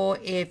example,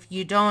 if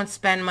you don't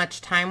spend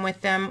much time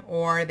with them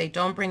or they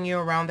don't bring you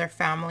around their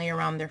family,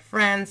 around their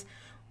friends,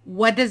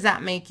 what does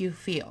that make you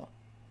feel?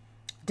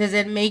 Does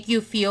it make you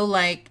feel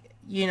like,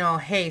 you know,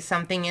 hey,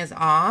 something is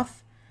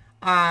off?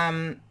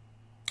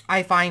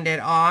 I find it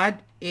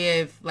odd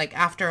if, like,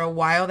 after a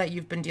while that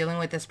you've been dealing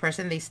with this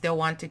person, they still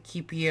want to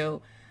keep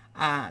you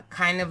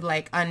kind of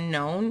like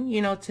unknown,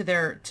 you know, to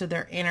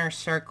their inner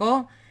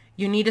circle.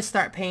 You need to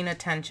start paying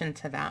attention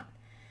to that.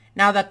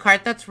 Now, the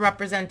card that's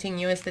representing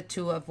you is the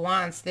Two of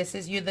Wands. This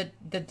is you,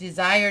 the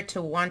desire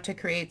to want to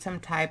create some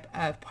type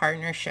of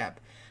partnership.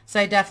 So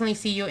I definitely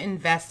see you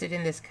invested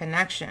in this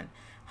connection.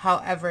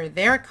 However,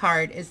 their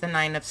card is the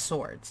Nine of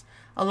Swords.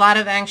 A lot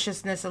of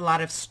anxiousness, a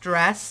lot of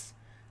stress,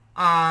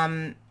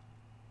 a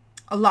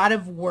lot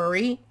of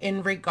worry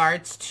in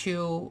regards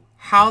to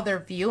how they're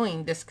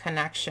viewing this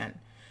connection.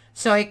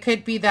 So it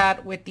could be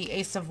that with the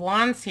Ace of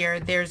Wands here,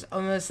 there's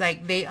almost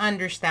like they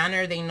understand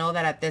or they know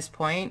that at this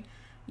point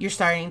you're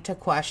starting to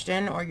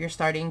question or you're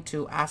starting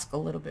to ask a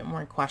little bit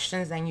more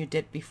questions than you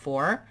did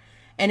before.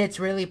 And it's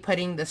really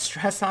putting the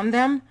stress on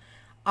them.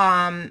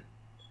 And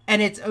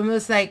it's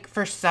almost like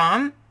for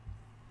some,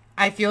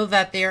 I feel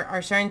that there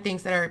are certain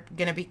things that are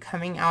going to be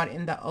coming out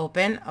in the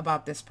open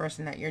about this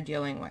person that you're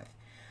dealing with.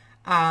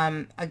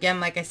 Again,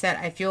 like I said,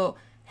 I feel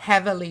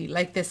heavily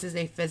like this is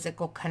a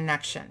physical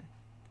connection.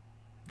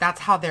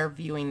 That's how they're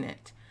viewing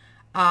it.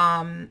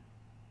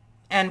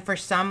 And for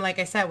some, like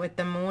I said, with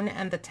the Moon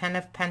and the Ten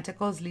of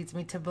Pentacles leads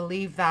me to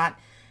believe that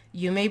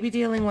you may be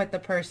dealing with the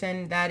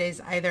person that is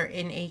either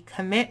in a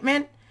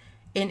commitment,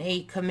 in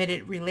a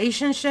committed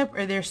relationship,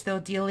 or they're still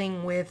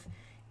dealing with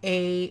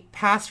a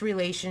past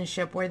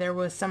relationship where there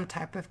was some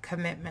type of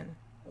commitment,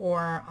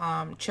 or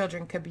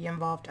children could be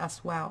involved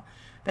as well.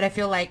 But I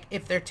feel like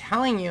if they're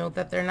telling you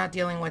that they're not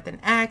dealing with an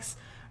ex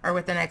or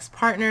with an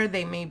ex-partner,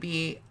 they may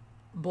be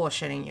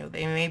bullshitting you.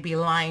 They may be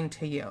lying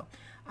to you.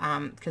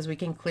 Because we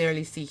can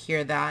clearly see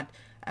here that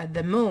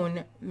the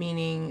Moon,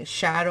 meaning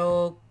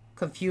shadow,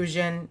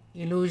 confusion,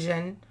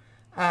 illusion,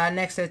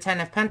 next to the Ten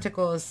of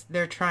Pentacles,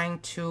 they're trying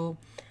to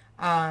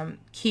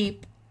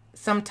keep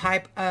some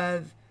type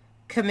of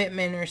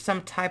commitment or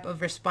some type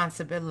of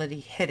responsibility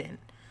hidden.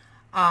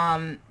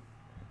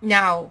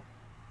 Now,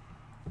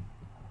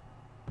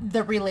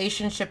 the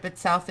relationship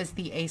itself is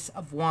the Ace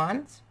of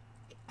Wands.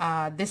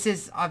 This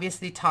is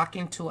obviously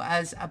talking to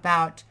us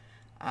about,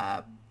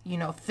 you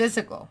know,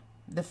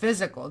 the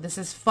physical. This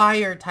is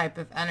fire type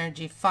of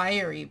energy,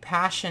 fiery,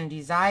 passion,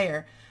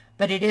 desire,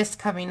 but it is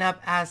coming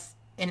up as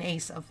an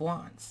Ace of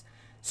Wands.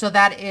 So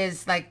that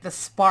is like the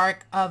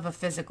spark of a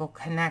physical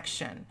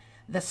connection,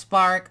 the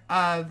spark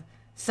of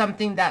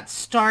something that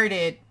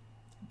started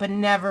but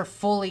never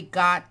fully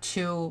got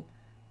to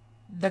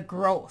the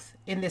growth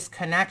in this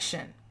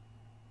connection.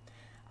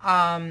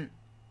 The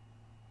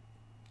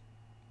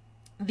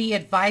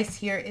advice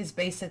here is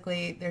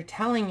basically they're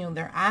telling you,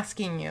 they're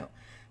asking you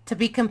to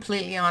be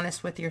completely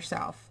honest with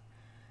yourself.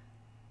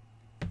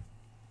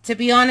 To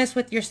be honest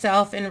with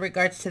yourself in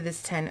regards to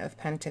this Ten of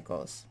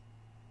Pentacles.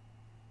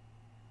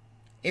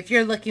 If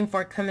you're looking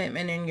for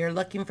commitment and you're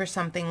looking for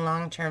something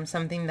long-term,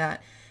 something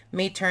that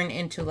may turn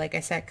into, like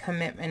I said,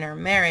 commitment or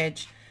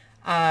marriage,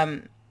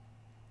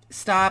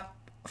 stop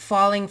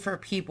falling for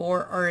people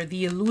or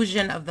the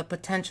illusion of the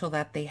potential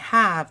that they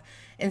have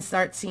and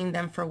start seeing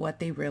them for what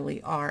they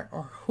really are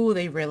or who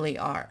they really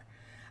are.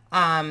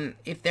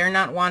 If they're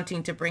not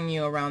wanting to bring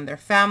you around their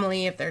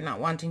family, if they're not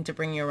wanting to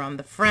bring you around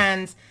the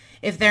friends,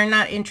 if they're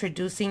not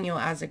introducing you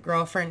as a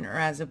girlfriend or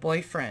as a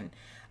boyfriend,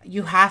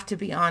 you have to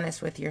be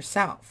honest with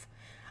yourself.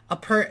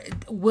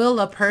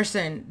 Will a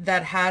person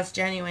that has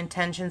genuine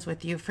intentions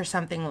with you for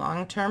something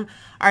long term,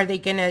 are they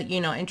going to, you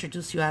know,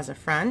 introduce you as a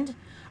friend?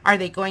 Are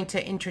they going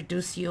to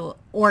introduce you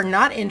or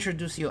not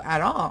introduce you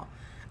at all?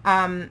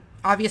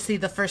 Obviously,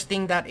 the first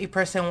thing that a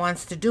person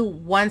wants to do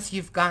once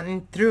you've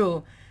gotten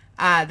through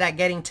that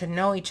getting to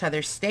know each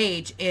other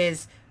stage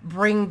is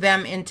bring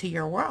them into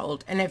your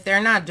world. And if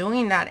they're not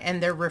doing that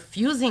and they're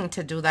refusing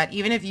to do that,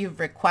 even if you've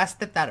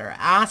requested that or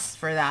asked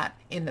for that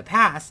in the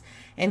past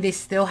and they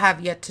still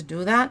have yet to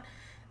do that,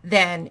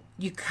 then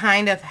you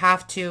kind of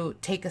have to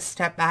take a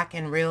step back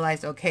and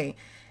realize, okay,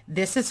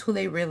 this is who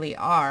they really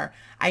are.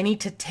 I need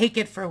to take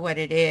it for what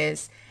it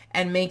is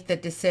and make the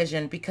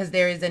decision, because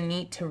there is a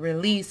need to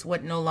release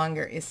what no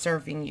longer is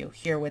serving you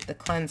here with the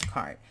cleanse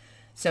card.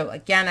 So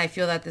again, I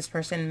feel that this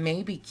person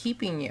may be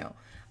keeping you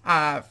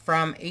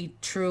from a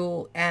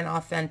true and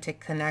authentic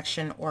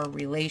connection or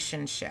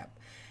relationship.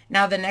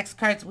 Now, the next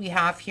cards we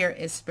have here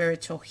is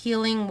spiritual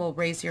healing will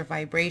raise your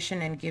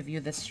vibration and give you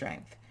the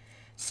strength.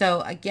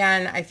 So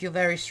again, I feel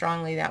very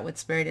strongly that what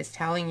Spirit is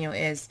telling you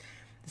is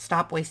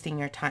stop wasting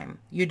your time.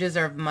 You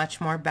deserve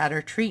much more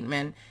better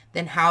treatment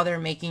than how they're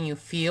making you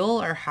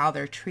feel or how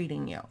they're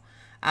treating you.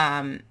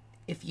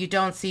 If you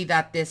don't see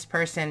that this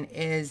person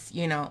is,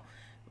 you know,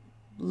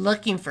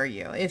 looking for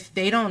you, if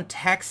they don't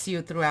text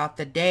you throughout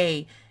the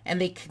day and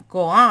they can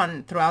go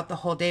on throughout the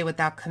whole day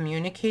without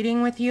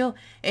communicating with you,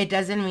 it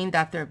doesn't mean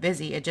that they're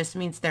busy. It just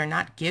means they're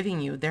not giving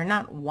you, they're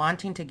not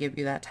wanting to give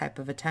you that type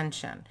of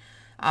attention.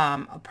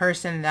 A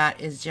person that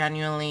is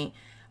genuinely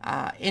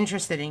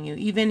interested in you,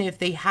 even if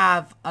they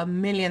have a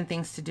million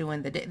things to do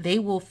in the day, they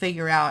will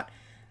figure out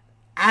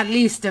at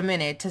least a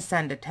minute to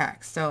send a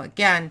text. So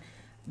again,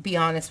 be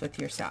honest with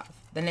yourself.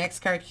 The next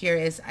card here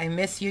is I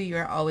miss you,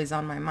 you're always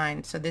on my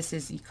mind. So this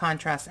is the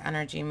contrast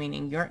energy,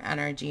 meaning your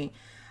energy.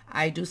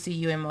 I do see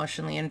you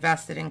emotionally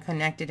invested and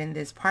connected in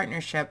this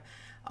partnership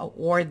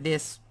or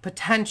this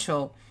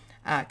potential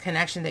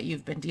connection that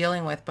you've been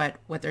dealing with. But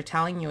what they're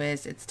telling you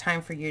is it's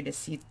time for you to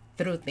see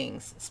through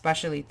things,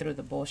 especially through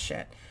the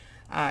bullshit.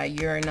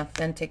 You're an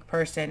authentic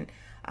person,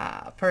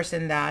 a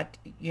person that,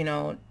 you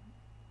know,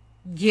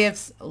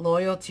 gives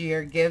loyalty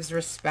or gives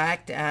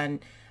respect and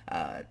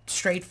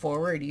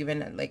straightforward,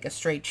 even like a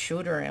straight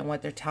shooter. And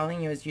what they're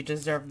telling you is you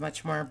deserve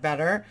much more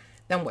better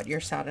than what you're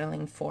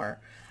settling for.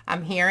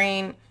 I'm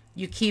hearing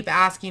you keep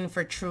asking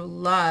for true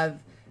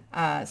love.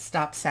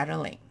 Stop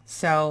settling.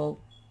 So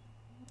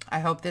I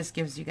hope this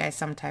gives you guys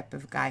some type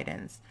of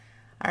guidance.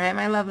 All right,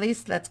 my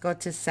lovelies, let's go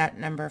to set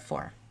number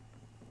 4.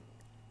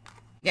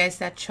 You guys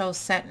that chose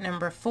set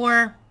number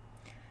 4,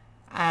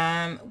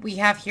 we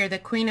have here the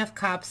Queen of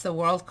Cups, the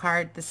World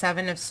card, the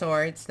 7 of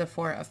Swords, the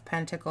 4 of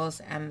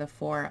Pentacles, and the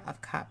 4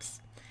 of Cups.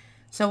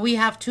 So we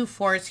have 2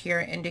 4s here,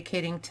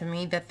 indicating to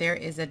me that there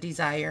is a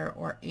desire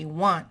or a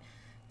want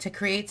to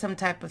create some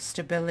type of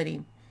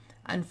stability.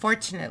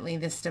 Unfortunately,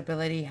 this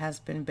stability has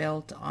been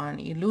built on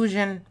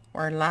illusion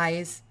or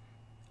lies,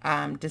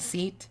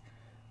 deceit.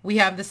 We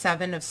have the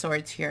 7 of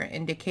Swords here,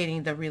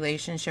 indicating the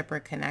relationship or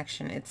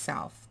connection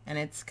itself. And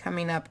it's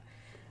coming up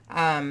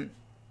in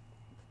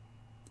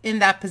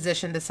that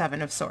position, the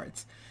 7 of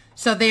Swords.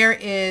 So there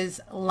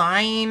is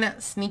lying,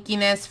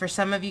 sneakiness. For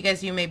some of you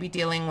guys, you may be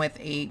dealing with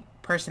a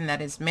person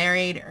that is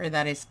married or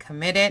that is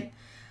committed.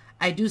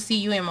 I do see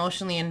you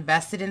emotionally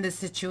invested in this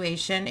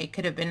situation. It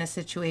could have been a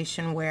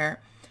situation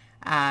where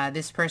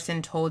this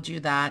person told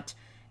you that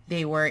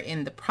they were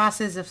in the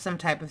process of some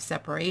type of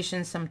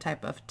separation, some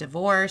type of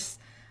divorce.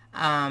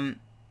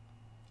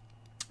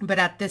 But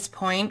at this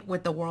point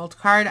with the World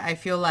card, I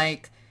feel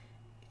like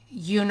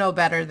you know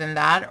better than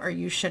that, or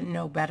you should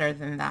know better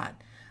than that.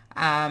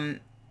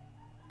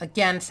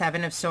 Again,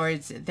 7 of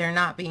Swords, they're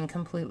not being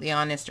completely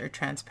honest or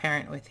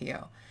transparent with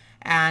you.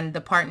 And the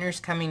partner's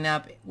coming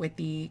up with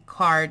the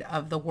card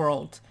of the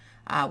World,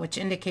 which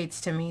indicates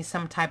to me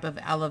some type of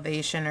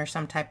elevation or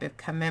some type of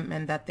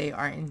commitment that they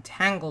are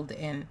entangled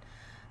in.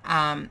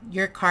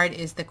 Your card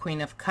is the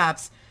Queen of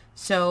Cups.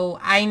 So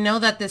I know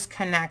that this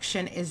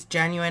connection is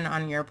genuine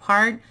on your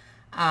part.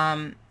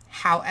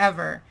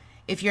 However,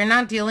 if you're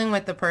not dealing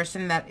with the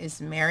person that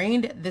is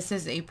married, this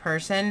is a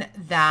person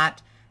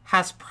that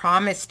has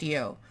promised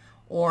you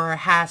or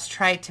has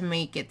tried to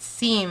make it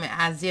seem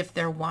as if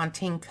they're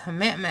wanting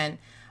commitment.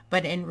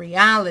 But in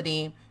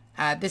reality,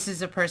 this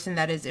is a person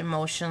that is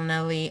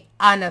emotionally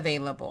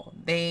unavailable.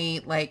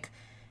 They like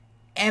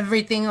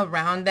everything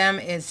around them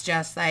is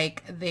just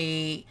like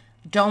they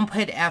don't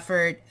put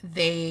effort.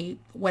 They,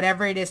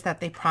 whatever it is that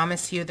they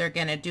promise you they're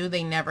going to do,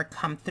 they never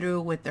come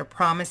through with their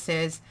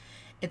promises.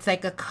 It's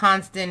like a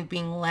constant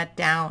being let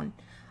down.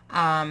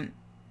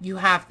 You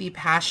have the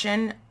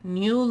Passion,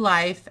 New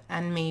Life,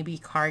 and Maybe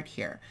card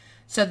here.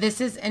 So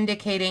this is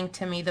indicating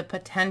to me the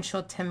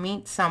potential to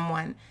meet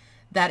someone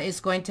that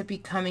is going to be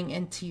coming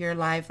into your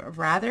life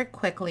rather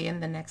quickly in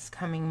the next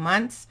coming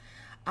months.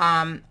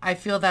 I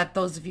feel that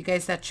those of you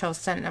guys that chose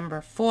set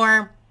number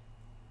 4,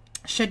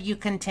 should you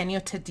continue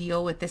to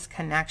deal with this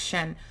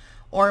connection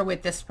or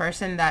with this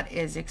person that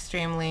is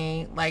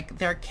extremely, like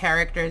their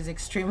character is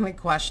extremely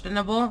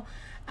questionable,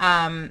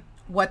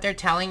 what they're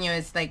telling you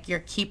is like you're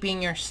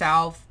keeping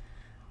yourself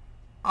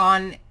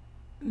on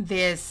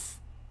this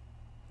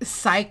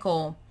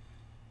cycle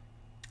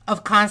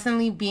of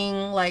constantly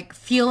being like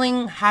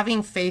feeling,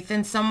 having faith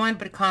in someone,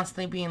 but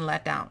constantly being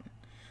let down.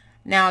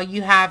 Now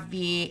you have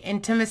the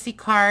Intimacy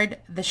card,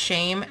 the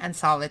Shame, and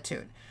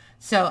Solitude.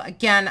 So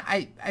again,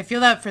 I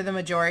feel that for the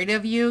majority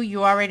of you,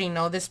 you already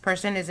know this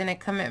person is in a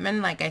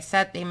commitment. Like I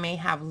said, they may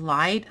have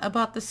lied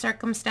about the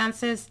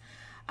circumstances.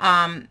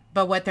 But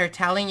what they're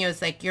telling you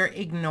is like you're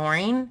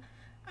ignoring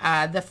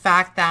the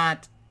fact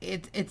that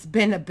it's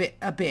been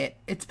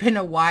it's been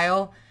a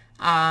while.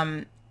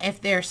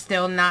 If they're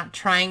still not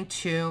trying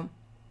to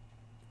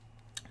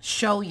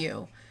show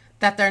you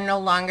that they're no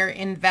longer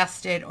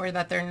invested or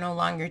that they're no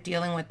longer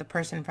dealing with the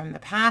person from the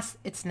past,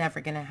 it's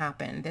never going to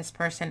happen. This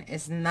person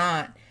is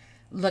not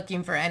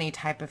looking for any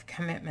type of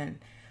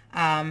commitment.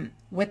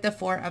 With the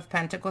Four of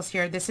Pentacles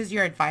here, this is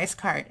your advice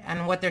card.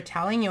 And what they're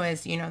telling you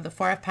is, you know, the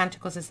Four of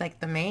Pentacles is like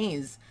the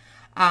maze.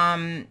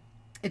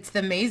 It's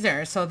the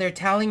mazer. So they're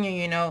telling you,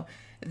 you know,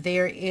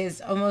 there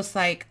is almost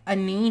like a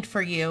need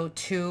for you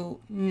to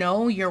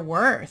know your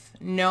worth,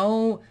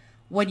 know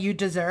what you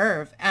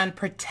deserve, and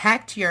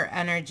protect your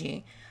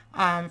energy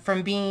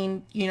from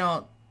being, you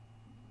know,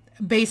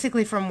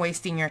 basically from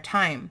wasting your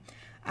time.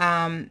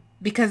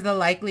 Because the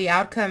likely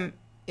outcome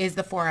is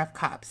the Four of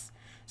Cups.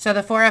 So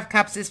the Four of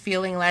Cups is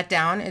feeling let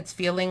down. It's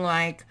feeling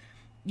like,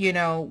 you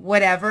know,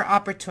 whatever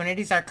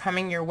opportunities are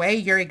coming your way,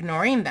 you're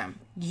ignoring them.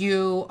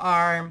 You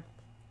are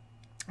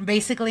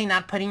basically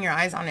not putting your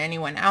eyes on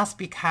anyone else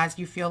because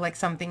you feel like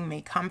something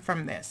may come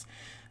from this.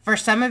 For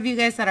some of you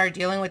guys that are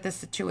dealing with this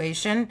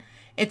situation,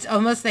 it's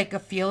almost like a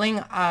feeling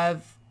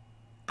of,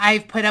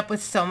 I've put up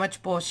with so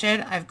much bullshit.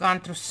 I've gone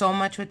through so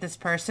much with this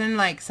person,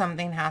 like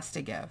something has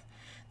to give.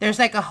 There's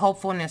like a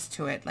hopefulness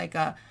to it, like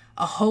a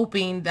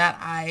hoping that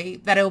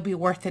it'll be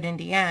worth it in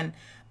the end.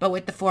 But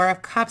with the Four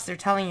of Cups, they're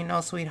telling you, no,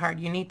 sweetheart,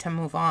 you need to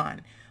move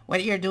on.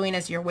 What you're doing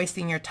is you're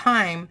wasting your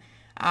time.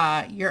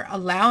 You're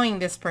allowing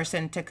this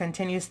person to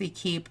continuously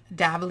keep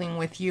dabbling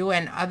with you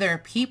and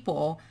other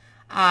people.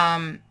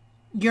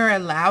 You're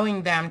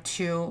allowing them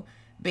to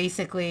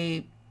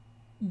basically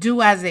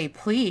do as they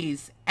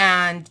please,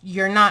 and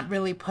you're not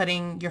really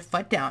putting your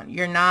foot down.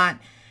 You're not,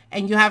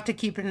 and you have to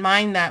keep in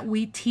mind that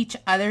we teach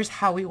others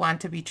how we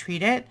want to be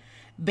treated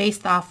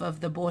based off of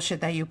the bullshit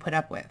that you put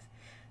up with.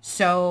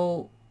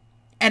 So,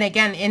 and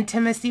again,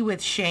 intimacy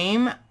with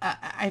shame.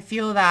 I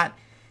feel that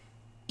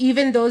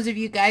even those of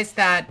you guys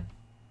that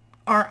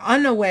are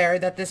unaware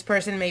that this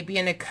person may be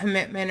in a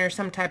commitment or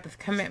some type of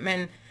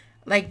commitment,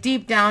 like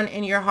deep down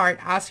in your heart,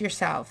 ask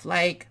yourself,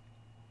 like,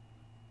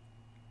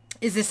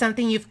 is this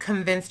something you've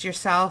convinced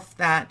yourself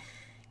that,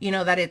 you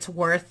know, that it's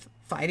worth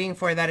fighting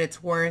for, that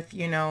it's worth,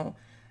 you know,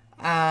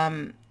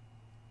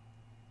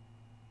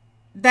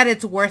 that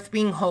it's worth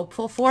being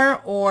hopeful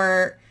for?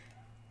 Or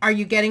are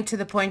you getting to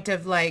the point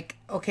of like,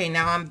 okay,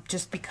 now I'm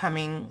just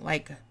becoming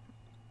like,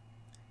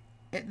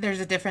 there's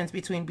a difference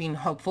between being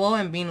hopeful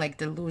and being like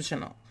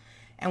delusional.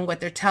 And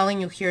what they're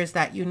telling you here is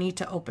that you need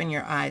to open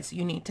your eyes.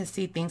 You need to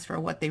see things for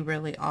what they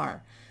really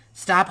are.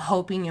 Stop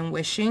hoping and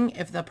wishing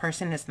if the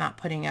person is not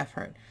putting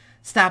effort.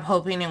 Stop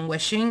hoping and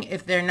wishing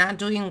if they're not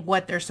doing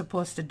what they're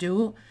supposed to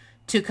do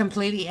to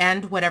completely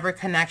end whatever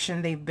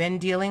connection they've been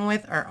dealing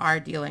with or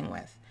are dealing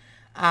with.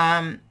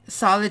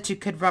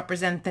 Solitude could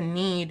represent the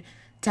need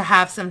to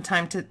have some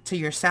time to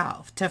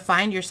yourself, to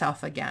find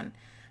yourself again,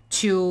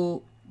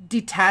 to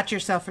detach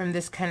yourself from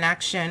this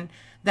connection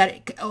that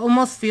it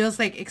almost feels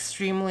like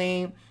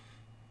extremely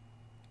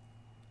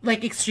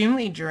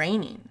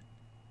draining.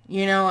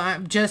 You know,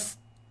 I'm just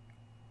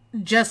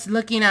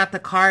looking at the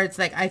cards,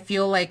 like I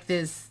feel like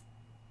this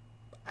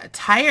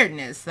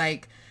tiredness,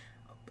 like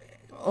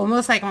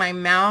almost like my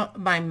mouth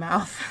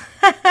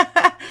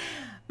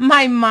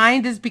my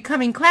mind is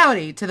becoming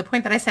cloudy to the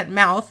point that I said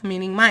mouth,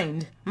 meaning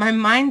mind. My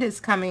mind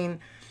is coming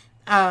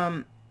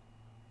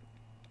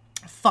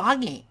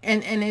foggy,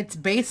 and it's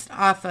based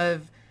off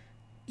of,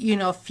 you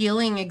know,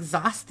 feeling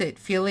exhausted,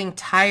 feeling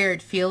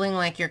tired, feeling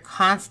like you're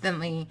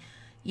constantly,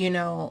 you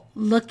know,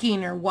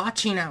 looking or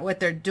watching at what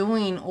they're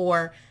doing,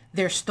 or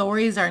their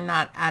stories are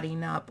not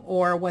adding up,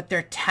 or what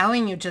they're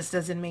telling you just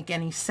doesn't make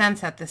any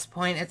sense at this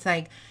point. It's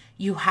like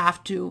you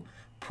have to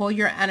pull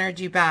your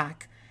energy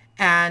back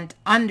and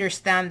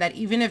understand that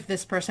even if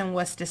this person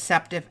was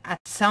deceptive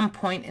at some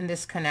point in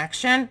this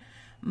connection,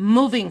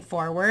 moving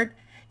forward,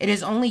 it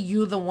is only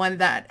you, the one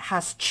that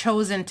has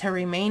chosen to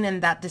remain in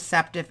that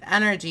deceptive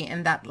energy,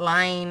 in that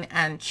lying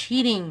and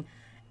cheating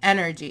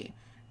energy,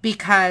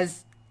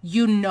 because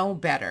you know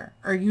better,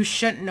 or you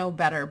should know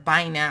better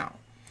by now.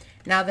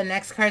 Now, the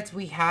next cards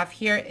we have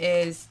here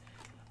is,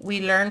 we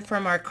learn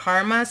from our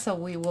karma, so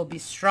we will be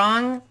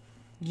strong.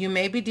 You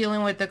may be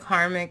dealing with the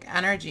karmic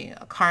energy,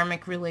 a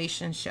karmic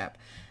relationship.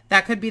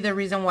 That could be the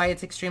reason why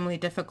it's extremely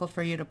difficult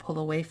for you to pull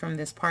away from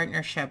this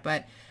partnership.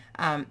 But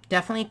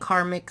definitely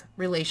karmic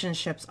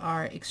relationships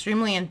are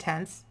extremely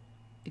intense,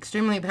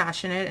 extremely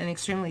passionate, and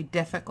extremely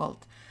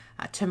difficult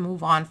to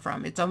move on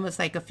from. It's almost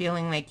like a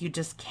feeling like you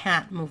just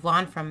can't move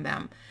on from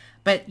them.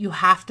 But you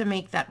have to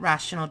make that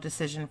rational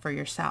decision for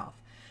yourself,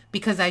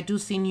 because I do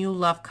see new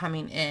love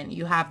coming in.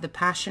 You have the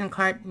Passion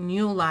card,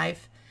 new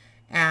life,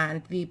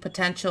 and the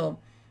potential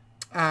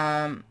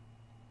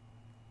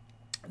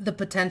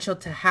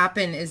to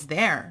happen is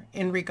there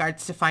in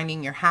regards to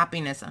finding your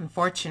happiness.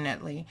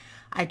 Unfortunately,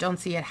 I don't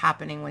see it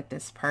happening with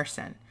this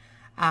person.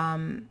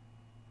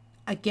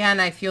 Again,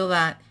 I feel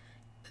that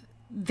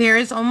there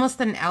is almost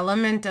an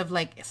element of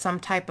like some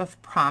type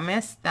of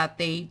promise that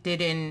they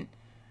didn't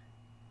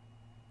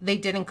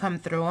come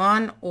through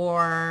on,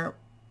 or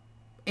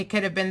it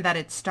could have been that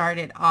it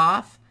started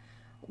off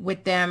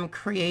with them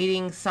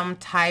creating some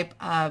type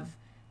of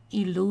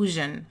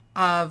illusion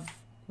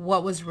of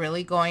what was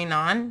really going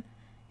on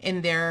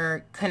in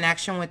their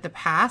connection with the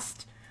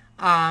past.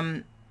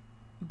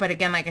 But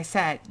again, like I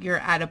said, you're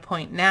at a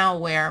point now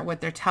where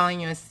what they're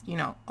telling you is, you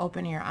know,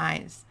 open your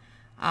eyes.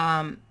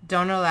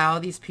 Don't allow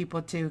these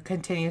people to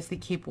continuously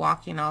keep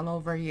walking all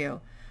over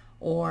you,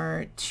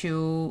 or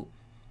to,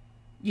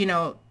 you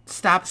know,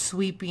 stop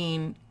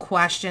sweeping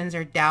questions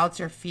or doubts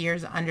or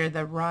fears under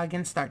the rug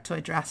and start to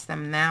address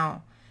them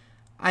now.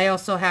 I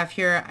also have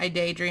here, I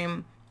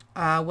daydream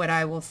what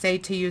I will say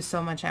to you,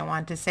 so much I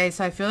want to say.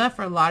 So I feel that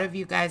for a lot of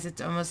you guys,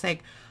 it's almost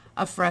like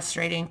a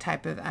frustrating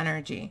type of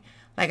energy.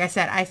 Like I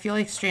said, I feel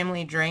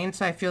extremely drained.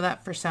 So I feel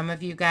that for some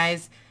of you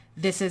guys,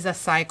 this is a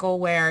cycle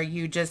where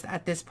you just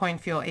at this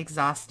point feel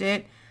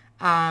exhausted.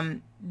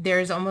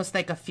 There's almost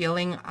like a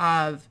feeling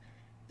of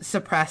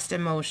suppressed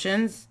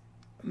emotions.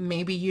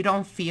 Maybe you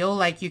don't feel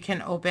like you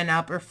can open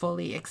up or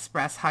fully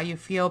express how you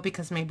feel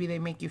because maybe they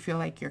make you feel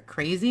like you're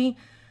crazy.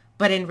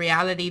 But in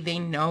reality, they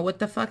know what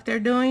the fuck they're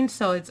doing.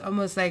 So it's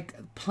almost like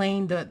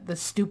playing the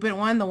stupid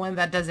one, the one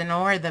that doesn't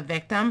know, or the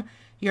victim.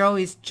 You're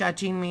always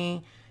judging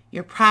me.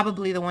 You're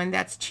probably the one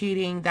that's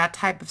cheating, that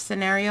type of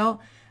scenario,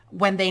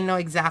 when they know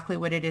exactly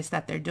what it is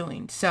that they're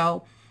doing.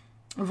 So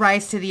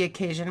rise to the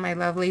occasion, my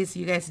lovelies.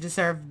 You guys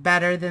deserve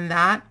better than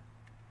that.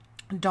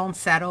 Don't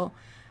settle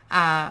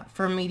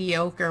for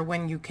mediocre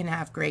when you can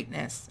have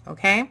greatness,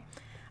 okay?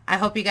 I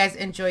hope you guys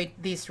enjoyed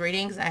these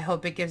readings. I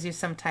hope it gives you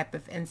some type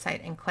of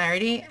insight and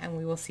clarity, and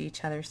we will see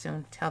each other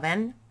soon. Till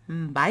then,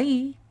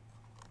 bye.